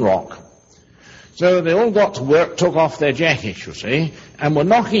moon rock. So they all got to work, took off their jackets, you see, and were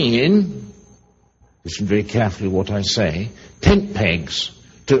knocking in, listen very carefully what I say, tent pegs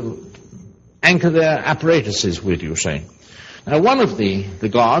to anchor their apparatuses with, you see. Now, one of the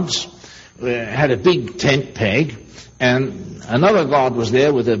gods had a big tent peg, and another god was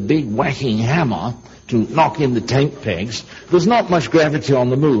there with a big whacking hammer to knock in the tent pegs. There's not much gravity on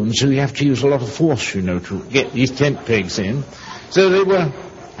the moon, so you have to use a lot of force, to get these tent pegs in. So they were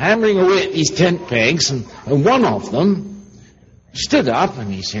hammering away at these tent pegs, and one of them stood up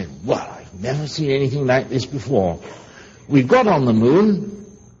and he said, well, I've never seen anything like this before. We've got on the moon,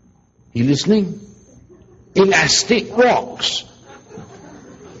 you listening? Elastic rocks.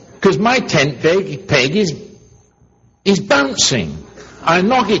 Because my tent peg is bouncing. I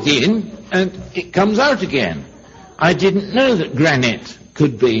knock it in and it comes out again. I didn't know that granite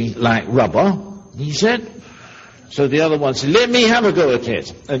could be like rubber, he said. So the other one said, let me have a go at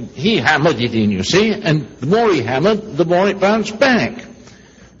it. And he hammered it in, you see, and the more he hammered, the more it bounced back.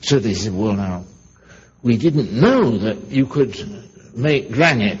 So they said, well, now, we didn't know that you could make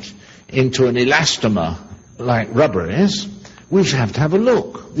granite into an elastomer like rubber is. We shall have to have a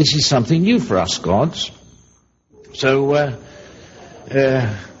look. This is something new for us gods. So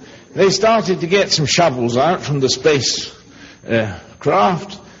they started to get some shovels out from the space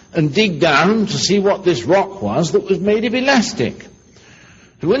craft and dig down to see what this rock was that was made of elastic.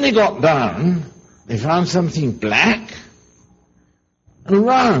 So when they got down, they found something black and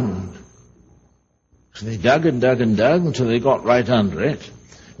round. So they dug and dug and dug until they got right under it,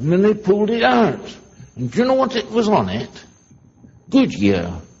 and then they pulled it out. And do you know what it was on it?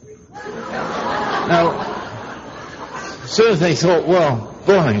 Goodyear. Now, so they thought, well,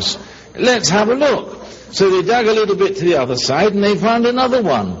 boys, let's have a look. So they dug a little bit to the other side, and they found another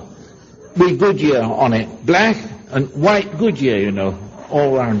one with Goodyear on it. Black and white Goodyear, you know,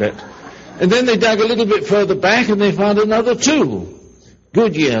 all around it. And then they dug a little bit further back, and they found another two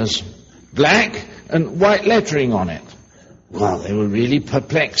Goodyears, black and white lettering on it. Well, they were really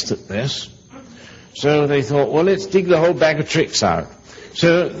perplexed at this. So they thought, well, let's dig the whole bag of tricks out.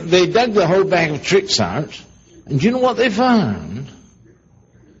 So they dug the whole bag of tricks out, and do you know what they found?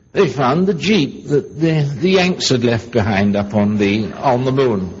 They found the jeep that the Yanks had left behind up on the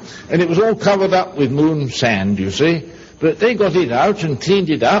moon. And it was all covered up with moon sand, you see. But they got it out and cleaned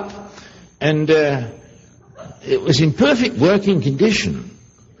it up, and it was in perfect working condition.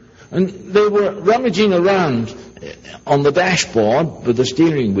 And they were rummaging around on the dashboard with the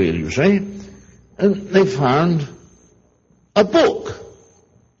steering wheel, you see, and they found a book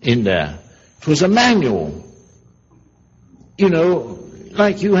in there. It was a manual, you know,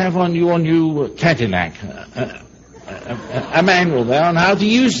 like you have on your new Cadillac, a manual there on how to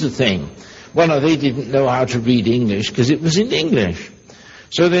use the thing. Well, no, they didn't know how to read English because it was in English.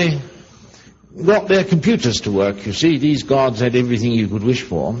 So they got their computers to work. You see, these gods had everything you could wish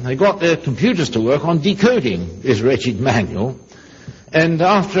for. They got their computers to work on decoding this wretched manual. And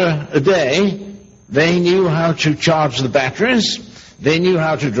after a day, they knew how to charge the batteries. They knew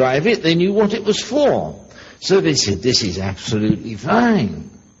how to drive it. They knew what it was for. So they said, this is absolutely fine.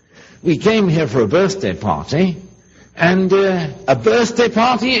 We came here for a birthday party, and a birthday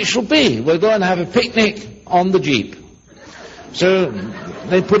party it shall be. We're going to have a picnic on the Jeep. So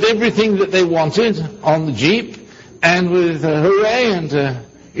they put everything that they wanted on the Jeep, and with hooray and,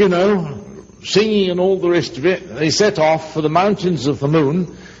 you know, singing and all the rest of it, they set off for the mountains of the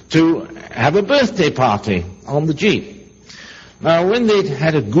moon to have a birthday party on the Jeep. Now, when they'd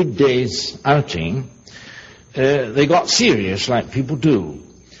had a good day's outing, they got serious, like people do.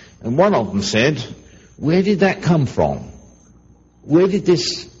 And one of them said, where did that come from? Where did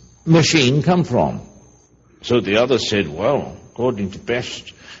this machine come from? So the other said, well, according to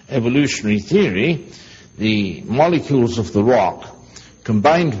best evolutionary theory, the molecules of the rock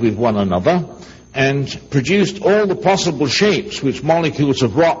combined with one another and produced all the possible shapes which molecules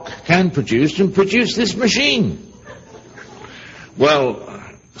of rock can produce and produced this machine. Well,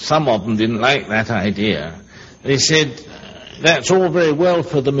 some of them didn't like that idea. They said, that's all very well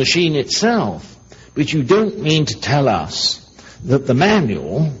for the machine itself, but you don't mean to tell us that the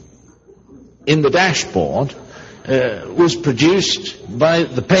manual in the dashboard was produced by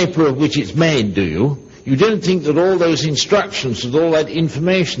the paper of which it's made, do you? You don't think that all those instructions and all that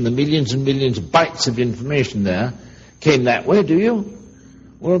information, the millions and millions of bytes of information there, came that way, do you?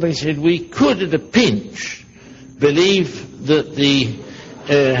 Well, they said, we could at a pinch believe that the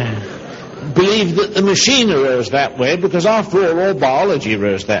machine arose that way, because after all biology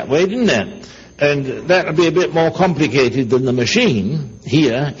arose that way, didn't it? And that would be a bit more complicated than the machine.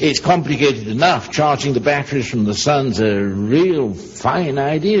 Here, it's complicated enough. Charging the batteries from the sun's a real fine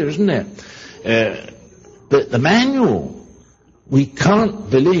idea, isn't it? But the manual, we can't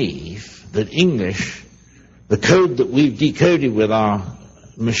believe that English, the code that we've decoded with our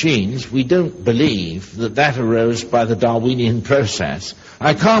machines, we don't believe that that arose by the Darwinian process.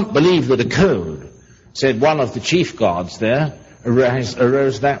 I can't believe that a code, said one of the chief gods there,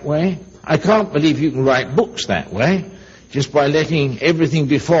 arose that way. I can't believe you can write books that way, just by letting everything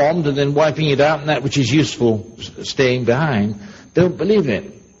be formed and then wiping it out and that which is useful staying behind. Don't believe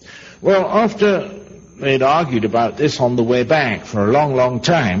it. Well, after they'd argued about this on the way back for a long, long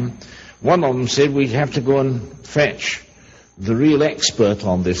time, one of them said we'd have to go and fetch the real expert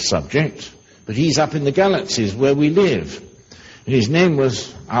on this subject, but he's up in the galaxies where we live. His name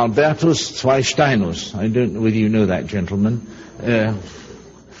was Albertus Zweisteinus. I don't know whether you know that gentleman.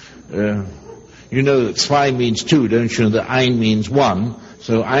 you know that zwei means two, don't you? That ein means one.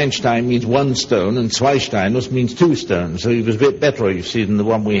 So Einstein means one stone, and Zweisteinus means two stones. So he was a bit better, you see, than the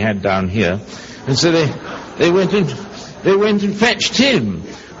one we had down here. And so they went and fetched him.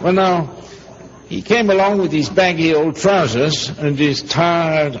 Well, now, he came along with his baggy old trousers and his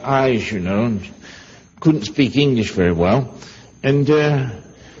tired eyes, you know, and couldn't speak English very well. And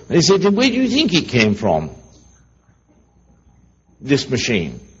they said, where do you think it came from? This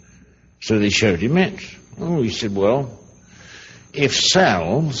machine. So they showed him it. Oh, he said, well, if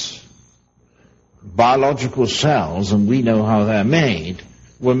cells, biological cells, and we know how they're made,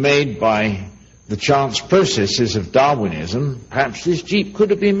 were made by the chance processes of Darwinism, perhaps this Jeep could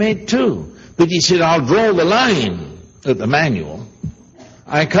have been made too. But he said, I'll draw the line at the manual.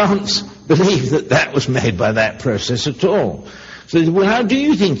 I can't believe that that was made by that process at all. So he said, well, how do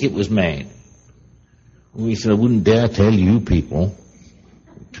you think it was made? We said, I wouldn't dare tell you people,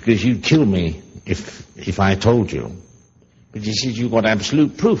 because you'd kill me if I told you. But he said, you've got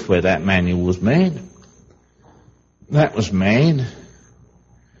absolute proof where that manual was made. That was made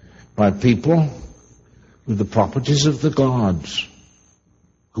by people with the properties of the gods,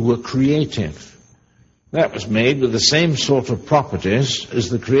 who were creative. That was made with the same sort of properties as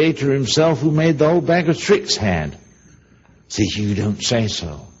the Creator himself, who made the whole bag of tricks, had. Says, you don't say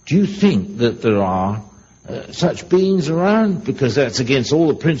so. Do you think that there are such beings around? Because that's against all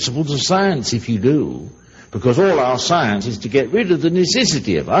the principles of science if you do. Because all our science is to get rid of the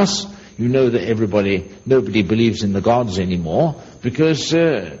necessity of us. You know that nobody believes in the gods anymore because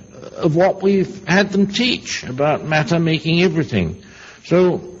of what we've had them teach about matter making everything.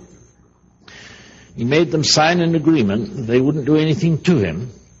 So he made them sign an agreement that they wouldn't do anything to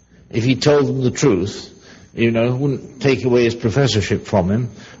him if he told them the truth. You know, wouldn't take away his professorship from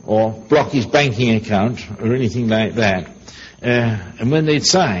him or block his banking account or anything like that. And when they'd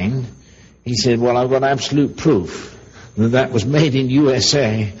signed, he said, well, I've got absolute proof that that was made in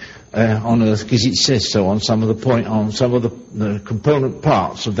USA on Earth, because it says so on some of the component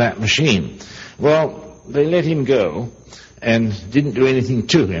parts of that machine. Well, they let him go and didn't do anything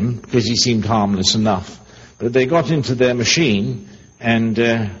to him because he seemed harmless enough. But they got into their machine and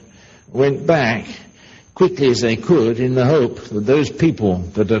went back quickly as they could in the hope that those people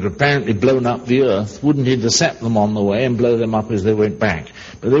that had apparently blown up the Earth wouldn't intercept them on the way and blow them up as they went back.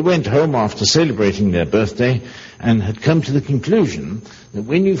 But they went home after celebrating their birthday and had come to the conclusion that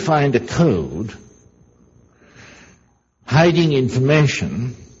when you find a code hiding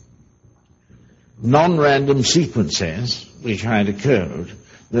information, non-random sequences which hide a code,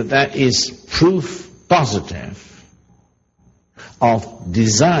 that is proof positive of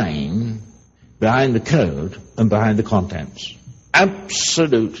design behind the code and behind the contents.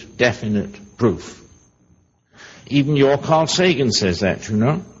 Absolute, definite proof. Even your Carl Sagan says that, you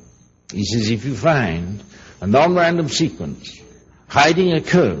know. He says if you find a non-random sequence hiding a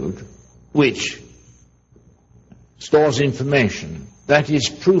code which stores information, that is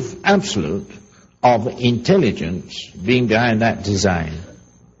proof absolute of intelligence being behind that design.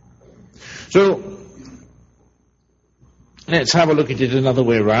 So, let's have a look at it another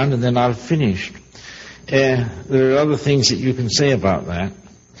way around, and then I've finished. There are other things that you can say about that.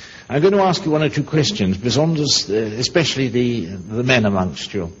 I'm going to ask you one or two questions, especially the men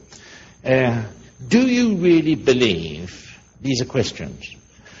amongst you. Do you really believe, these are questions,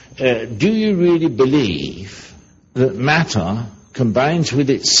 do you really believe that matter combines with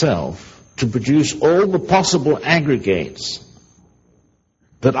itself to produce all the possible aggregates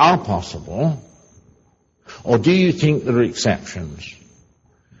that are possible? Or do you think there are exceptions?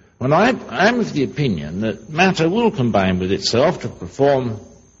 Well, I'm of the opinion that matter will combine with itself to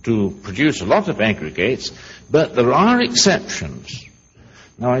produce a lot of aggregates, but there are exceptions.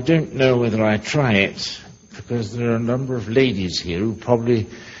 Now, I don't know whether I try it, because there are a number of ladies here who probably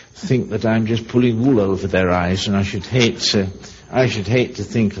think that I'm just pulling wool over their eyes, and I should hate to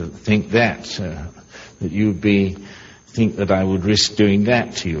think that you'd think that I would risk doing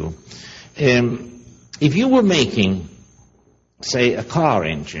that to you. If you were making, say, a car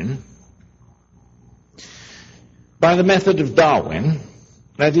engine by the method of Darwin,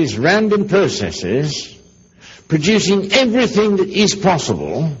 that is, random processes producing everything that is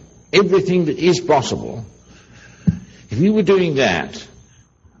possible, if you were doing that,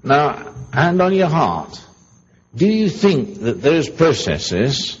 now, hand on your heart, do you think that those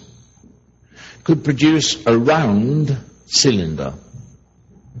processes could produce a round cylinder?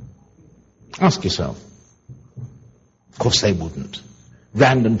 Ask yourself. Of course they wouldn't.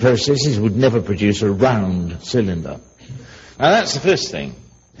 Random processes would never produce a round cylinder. Now that's the first thing.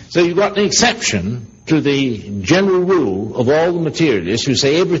 So you've got an exception to the general rule of all the materialists who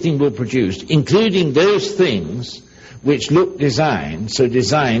say everything will produce, including those things which look design, so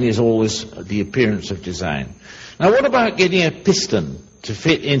design is always the appearance of design. Now what about getting a piston to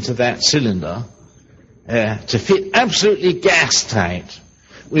fit into that cylinder, to fit absolutely gas tight,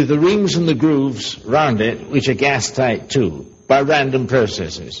 with the rings and the grooves round it, which are gas tight too, by random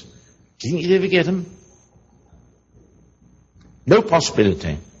processes? Do you think you'd ever get them? No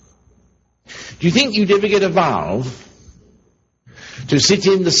possibility. Do you think you'd ever get a valve to sit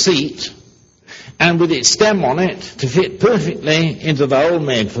in the seat and with its stem on it to fit perfectly into the hole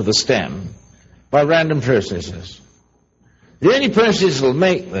made for the stem by random processes? The only process that will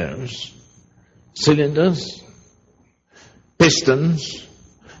make those cylinders, pistons,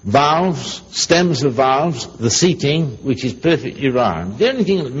 valves, stems of valves, the seating, which is perfectly round, the only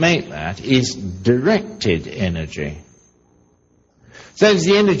thing that will make that is directed energy. So it's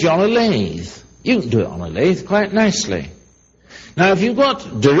the energy on a lathe. You can do it on a lathe quite nicely. Now, if you've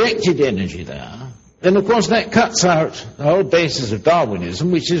got directed energy there, then of course that cuts out the whole basis of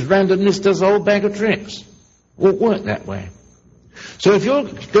Darwinism, which is randomness does a whole bag of tricks. It won't work that way. So if you're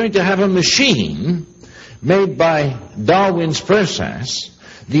going to have a machine made by Darwin's process,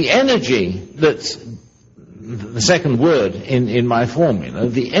 the energy that's the second word in my formula,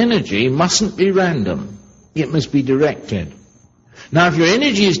 the energy mustn't be random. It must be directed. Now, if your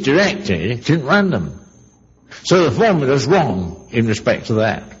energy is directed, it isn't random. So the formula is wrong in respect to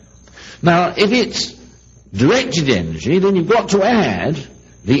that. Now, if it's directed energy, then you've got to add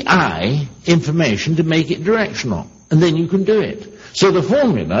the I information to make it directional. And then you can do it. So the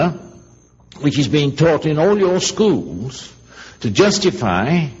formula, which is being taught in all your schools to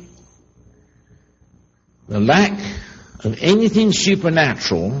justify the lack of anything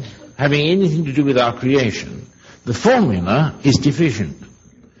supernatural having anything to do with our creation, the formula is deficient.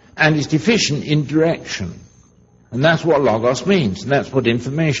 And it's deficient in direction. And that's what logos means, and that's what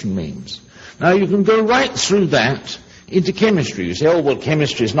information means. Now you can go right through that into chemistry. You say, oh, well,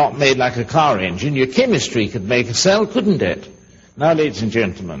 chemistry is not made like a car engine. Your chemistry could make a cell, couldn't it? Now, ladies and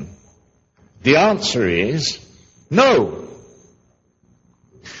gentlemen, the answer is no.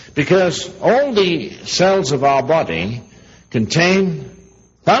 Because all the cells of our body contain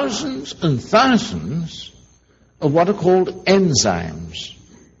thousands and thousands of what are called enzymes.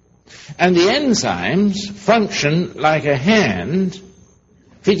 And the enzymes function like a hand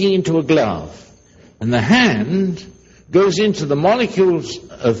fitting into a glove. And the hand goes into the molecules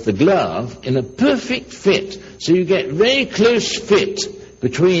of the glove in a perfect fit. So you get very close fit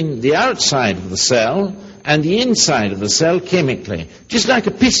between the outside of the cell and the inside of the cell chemically. Just like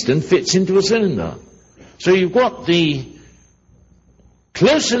a piston fits into a cylinder. So you've got the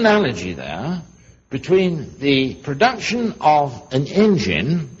close analogy there between the production of an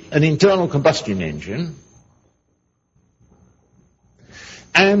engine, an internal combustion engine,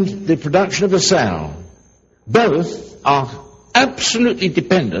 and the production of a cell. Both are absolutely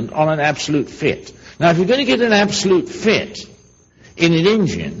dependent on an absolute fit. Now, if you're going to get an absolute fit in an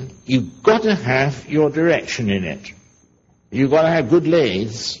engine, you've got to have your direction in it. You've got to have good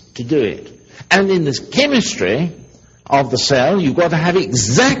lathes to do it. And in the chemistry of the cell, you've got to have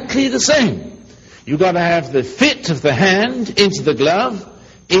exactly the same. You've got to have the fit of the hand into the glove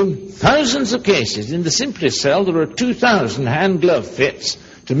in thousands of cases. In the simplest cell, there are 2,000 hand-glove fits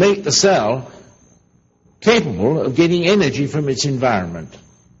to make the cell capable of getting energy from its environment.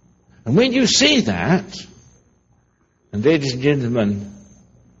 And when you see that, and ladies and gentlemen,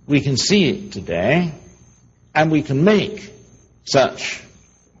 we can see it today, and we can make such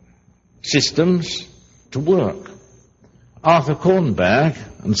systems to work. Arthur Kornberg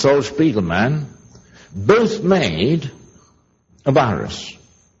and Saul Spiegelman both made a virus.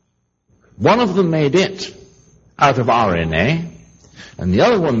 One of them made it out of RNA, and the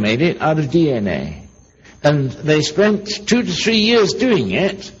other one made it out of DNA. And they spent 2 to 3 years doing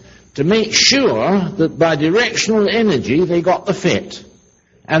it to make sure that by directional energy they got the fit.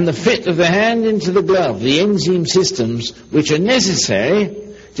 And the fit of the hand into the glove, the enzyme systems which are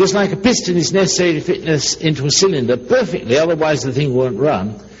necessary, just like a piston is necessary to fit this into a cylinder perfectly, otherwise the thing won't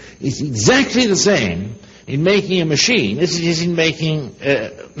run, is exactly the same in making a machine as it is in making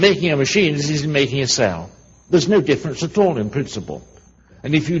a machine as it is in making a cell. There's no difference at all in principle.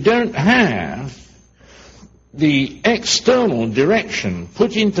 And if you don't have the external direction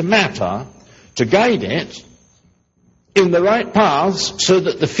put into matter to guide it in the right paths so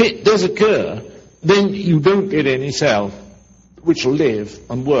that the fit does occur, then you don't get any cell which will live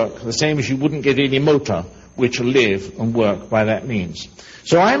and work, the same as you wouldn't get any motor which will live and work by that means.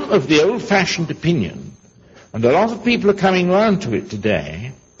 So I'm of the old-fashioned opinion, and a lot of people are coming round to it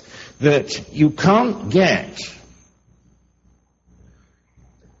today, that you can't get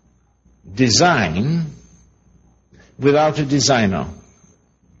design without a designer.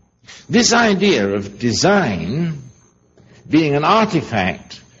 This idea of design being an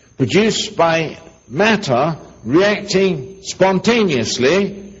artifact produced by matter reacting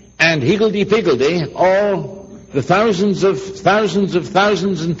spontaneously and higgledy-piggledy, all the thousands of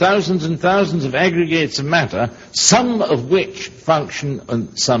aggregates of matter, some of which function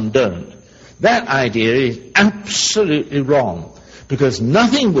and some don't. That idea is absolutely wrong, because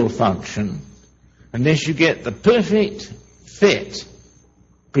nothing will function unless you get the perfect fit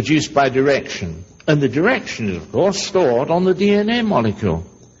produced by direction. And the direction is, of course, stored on the DNA molecule.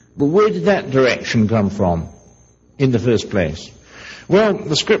 But where did that direction come from in the first place? Well,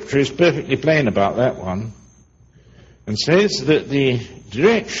 the Scripture is perfectly plain about that one, and says that the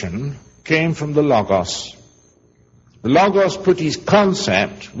direction came from the Logos. The Logos put his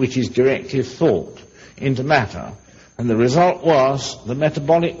concept, which is directive thought, into matter, and the result was the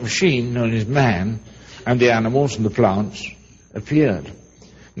metabolic machine known as man, and the animals and the plants appeared.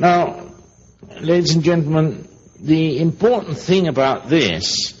 Now, ladies and gentlemen, the important thing about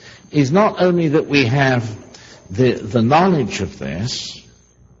this is not only that we have the knowledge of this,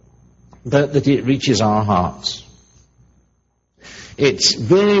 but that it reaches our hearts. It's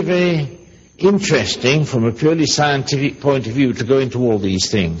very, very interesting from a purely scientific point of view to go into all these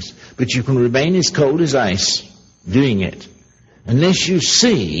things, but you can remain as cold as ice doing it unless you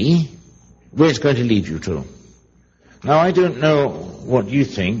see where it's going to lead you to. Now, I don't know what you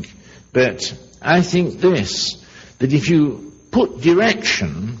think, but I think this, that if you put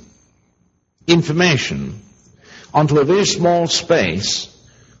direction, information, onto a very small space,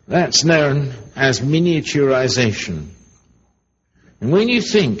 that's known as miniaturization. And when you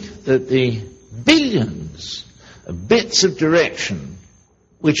think that the billions of bits of direction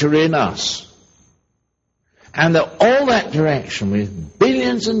which are in us, and that all that direction with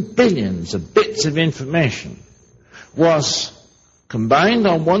billions and billions of bits of information was combined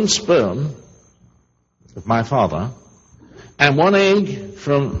on one sperm of my father and one egg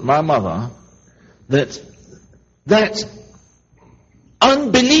from my mother, that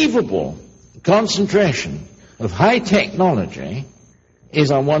unbelievable concentration of high technology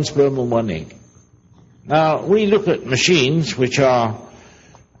is on one sperm and one egg. Now, we look at machines which are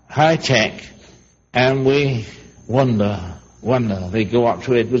high-tech, and we wonder, they go up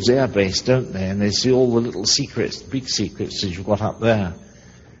to Edwards Air Base, don't they, and they see all the little secrets, the big secrets that you've got up there.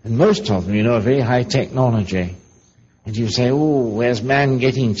 And most of them, are very high technology. And you say, where's man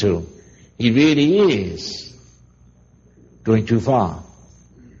getting to? He really is going too far,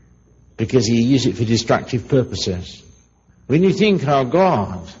 because he uses it for destructive purposes. When you think how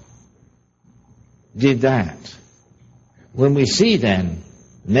God did that, when we see then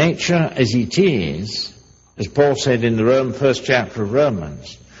nature as it is, as Paul said in the first chapter of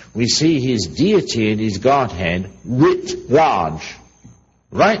Romans, we see his deity and his Godhead writ large,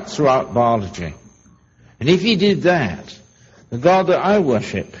 right throughout biology. And if he did that, the God that I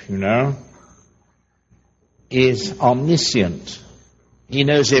worship, is omniscient. He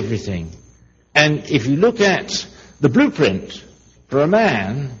knows everything. And if you look at the blueprint for a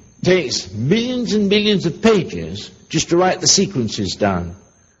man, it takes millions and millions of pages just to write the sequences down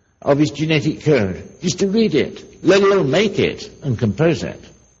of his genetic code, just to read it, let alone make it and compose it.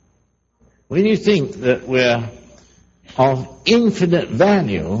 When you think that we're of infinite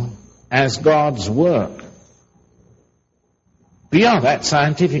value as God's work, we are that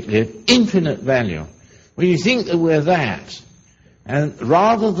scientifically, of infinite value. When you think that we're that, and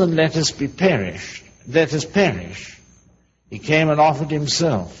rather than let us perish, he came and offered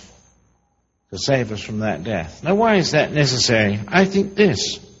himself to save us from that death. Now, why is that necessary? I think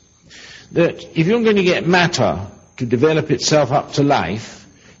this, that if you're going to get matter to develop itself up to life,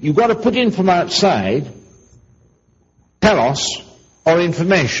 you've got to put in from outside telos, or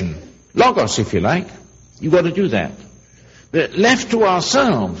information, logos if you like. You've got to do that. But left to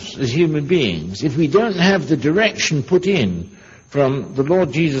ourselves as human beings, if we don't have the direction put in from the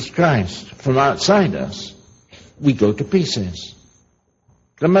Lord Jesus Christ from outside us, we go to pieces.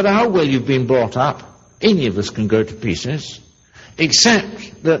 No matter how well you've been brought up, any of us can go to pieces,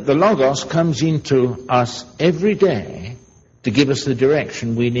 except that the Logos comes into us every day to give us the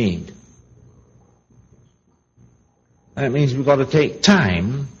direction we need. That means we've got to take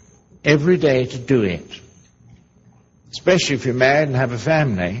time every day to do it. Especially if you're married and have a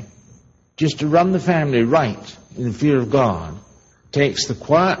family, just to run the family right in the fear of God takes the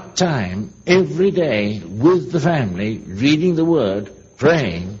quiet time every day with the family, reading the Word,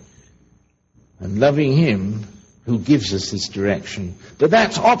 praying, and loving Him who gives us this direction. But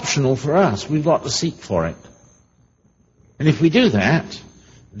that's optional for us. We've got to seek for it. And if we do that,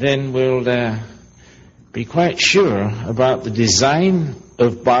 then we'll be quite sure about the design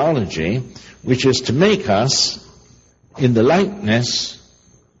of biology, which is to make us in the likeness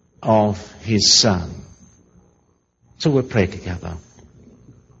of His Son. So we'll pray together.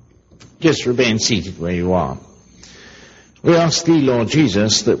 Just remain seated where you are. We ask Thee, Lord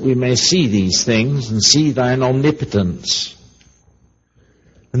Jesus, that we may see these things and see Thine omnipotence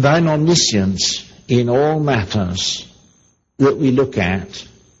and Thine omniscience in all matters that we look at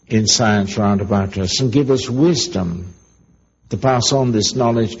in science round about us, and give us wisdom to pass on this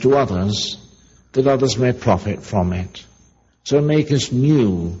knowledge to others, that others may profit from it. So make us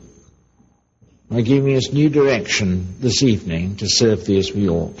new by giving us new direction this evening to serve Thee as we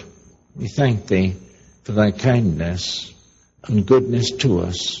ought. We thank Thee for Thy kindness and goodness to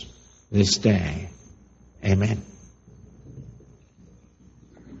us this day. Amen.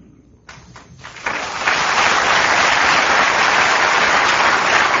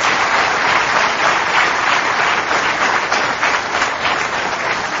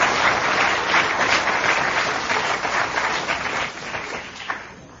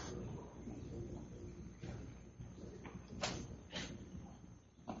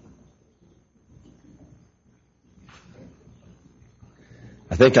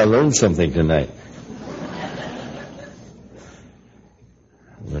 I think I learned something tonight.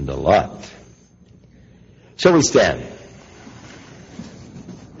 I learned a lot. Shall we stand?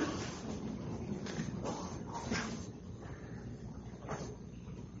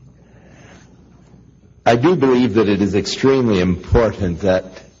 I do believe that it is extremely important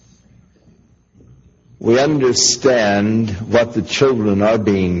that we understand what the children are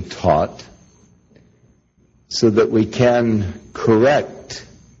being taught so that we can correct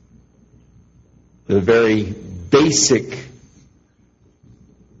the very basic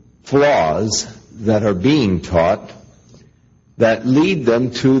flaws that are being taught that lead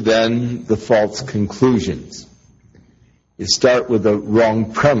them to then the false conclusions. You start with a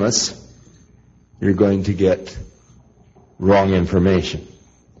wrong premise, you're going to get wrong information.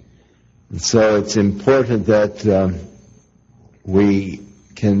 And so it's important that we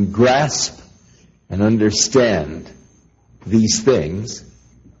can grasp and understand these things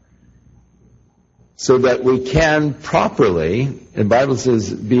so that we can properly, the Bible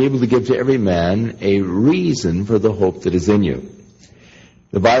says, be able to give to every man a reason for the hope that is in you.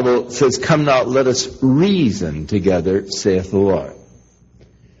 The Bible says, come now, let us reason together, saith the Lord.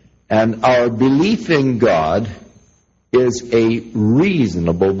 And our belief in God is a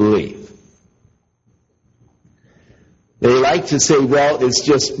reasonable belief. They like to say, well, it's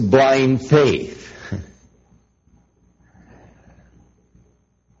just blind faith.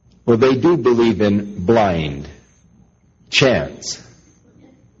 Well, they do believe in blind chance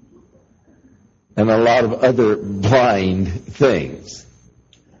and a lot of other blind things.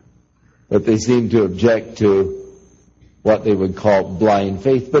 But they seem to object to what they would call blind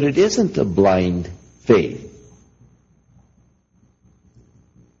faith. But it isn't a blind faith.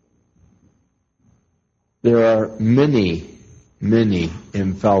 There are many, many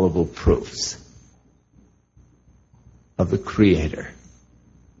infallible proofs of the Creator.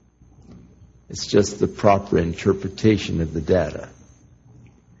 It's just the proper interpretation of the data.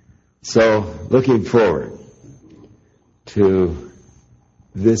 So, looking forward to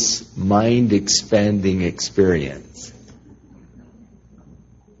this mind-expanding experience.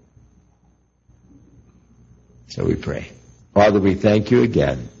 Shall we pray? Father, we thank you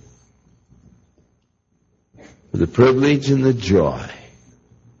again for the privilege and the joy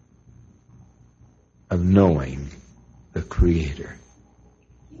of knowing the Creator.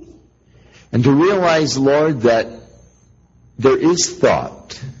 And to realize, Lord, that there is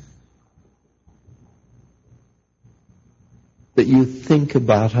thought, that you think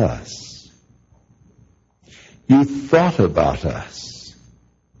about us. You thought about us.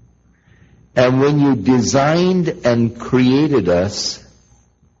 And when you designed and created us,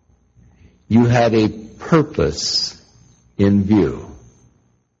 you had a purpose in view.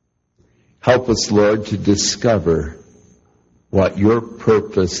 Help us, Lord, to discover what your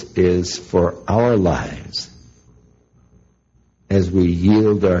purpose is for our lives as we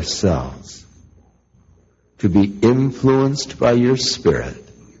yield ourselves to be influenced by your Spirit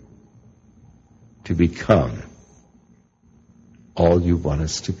to become all you want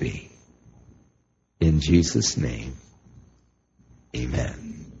us to be. In Jesus' name,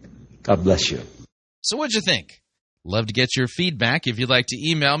 amen. God bless you. So what'd you think? Love to get your feedback. If you'd like to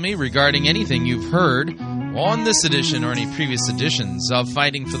email me regarding anything you've heard on this edition or any previous editions of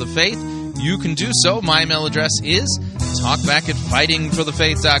Fighting for the Faith, you can do so. My email address is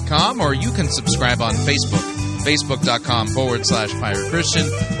talkback@fightingforthefaith.com, or you can subscribe on Facebook, facebook.com/Pirate Christian.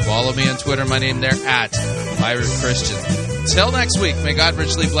 Follow me on Twitter, my name there, @Pirate Christian. Till next week, may God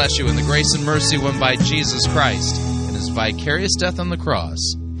richly bless you in the grace and mercy won by Jesus Christ and his vicarious death on the cross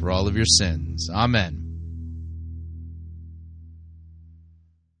for all of your sins. Amen.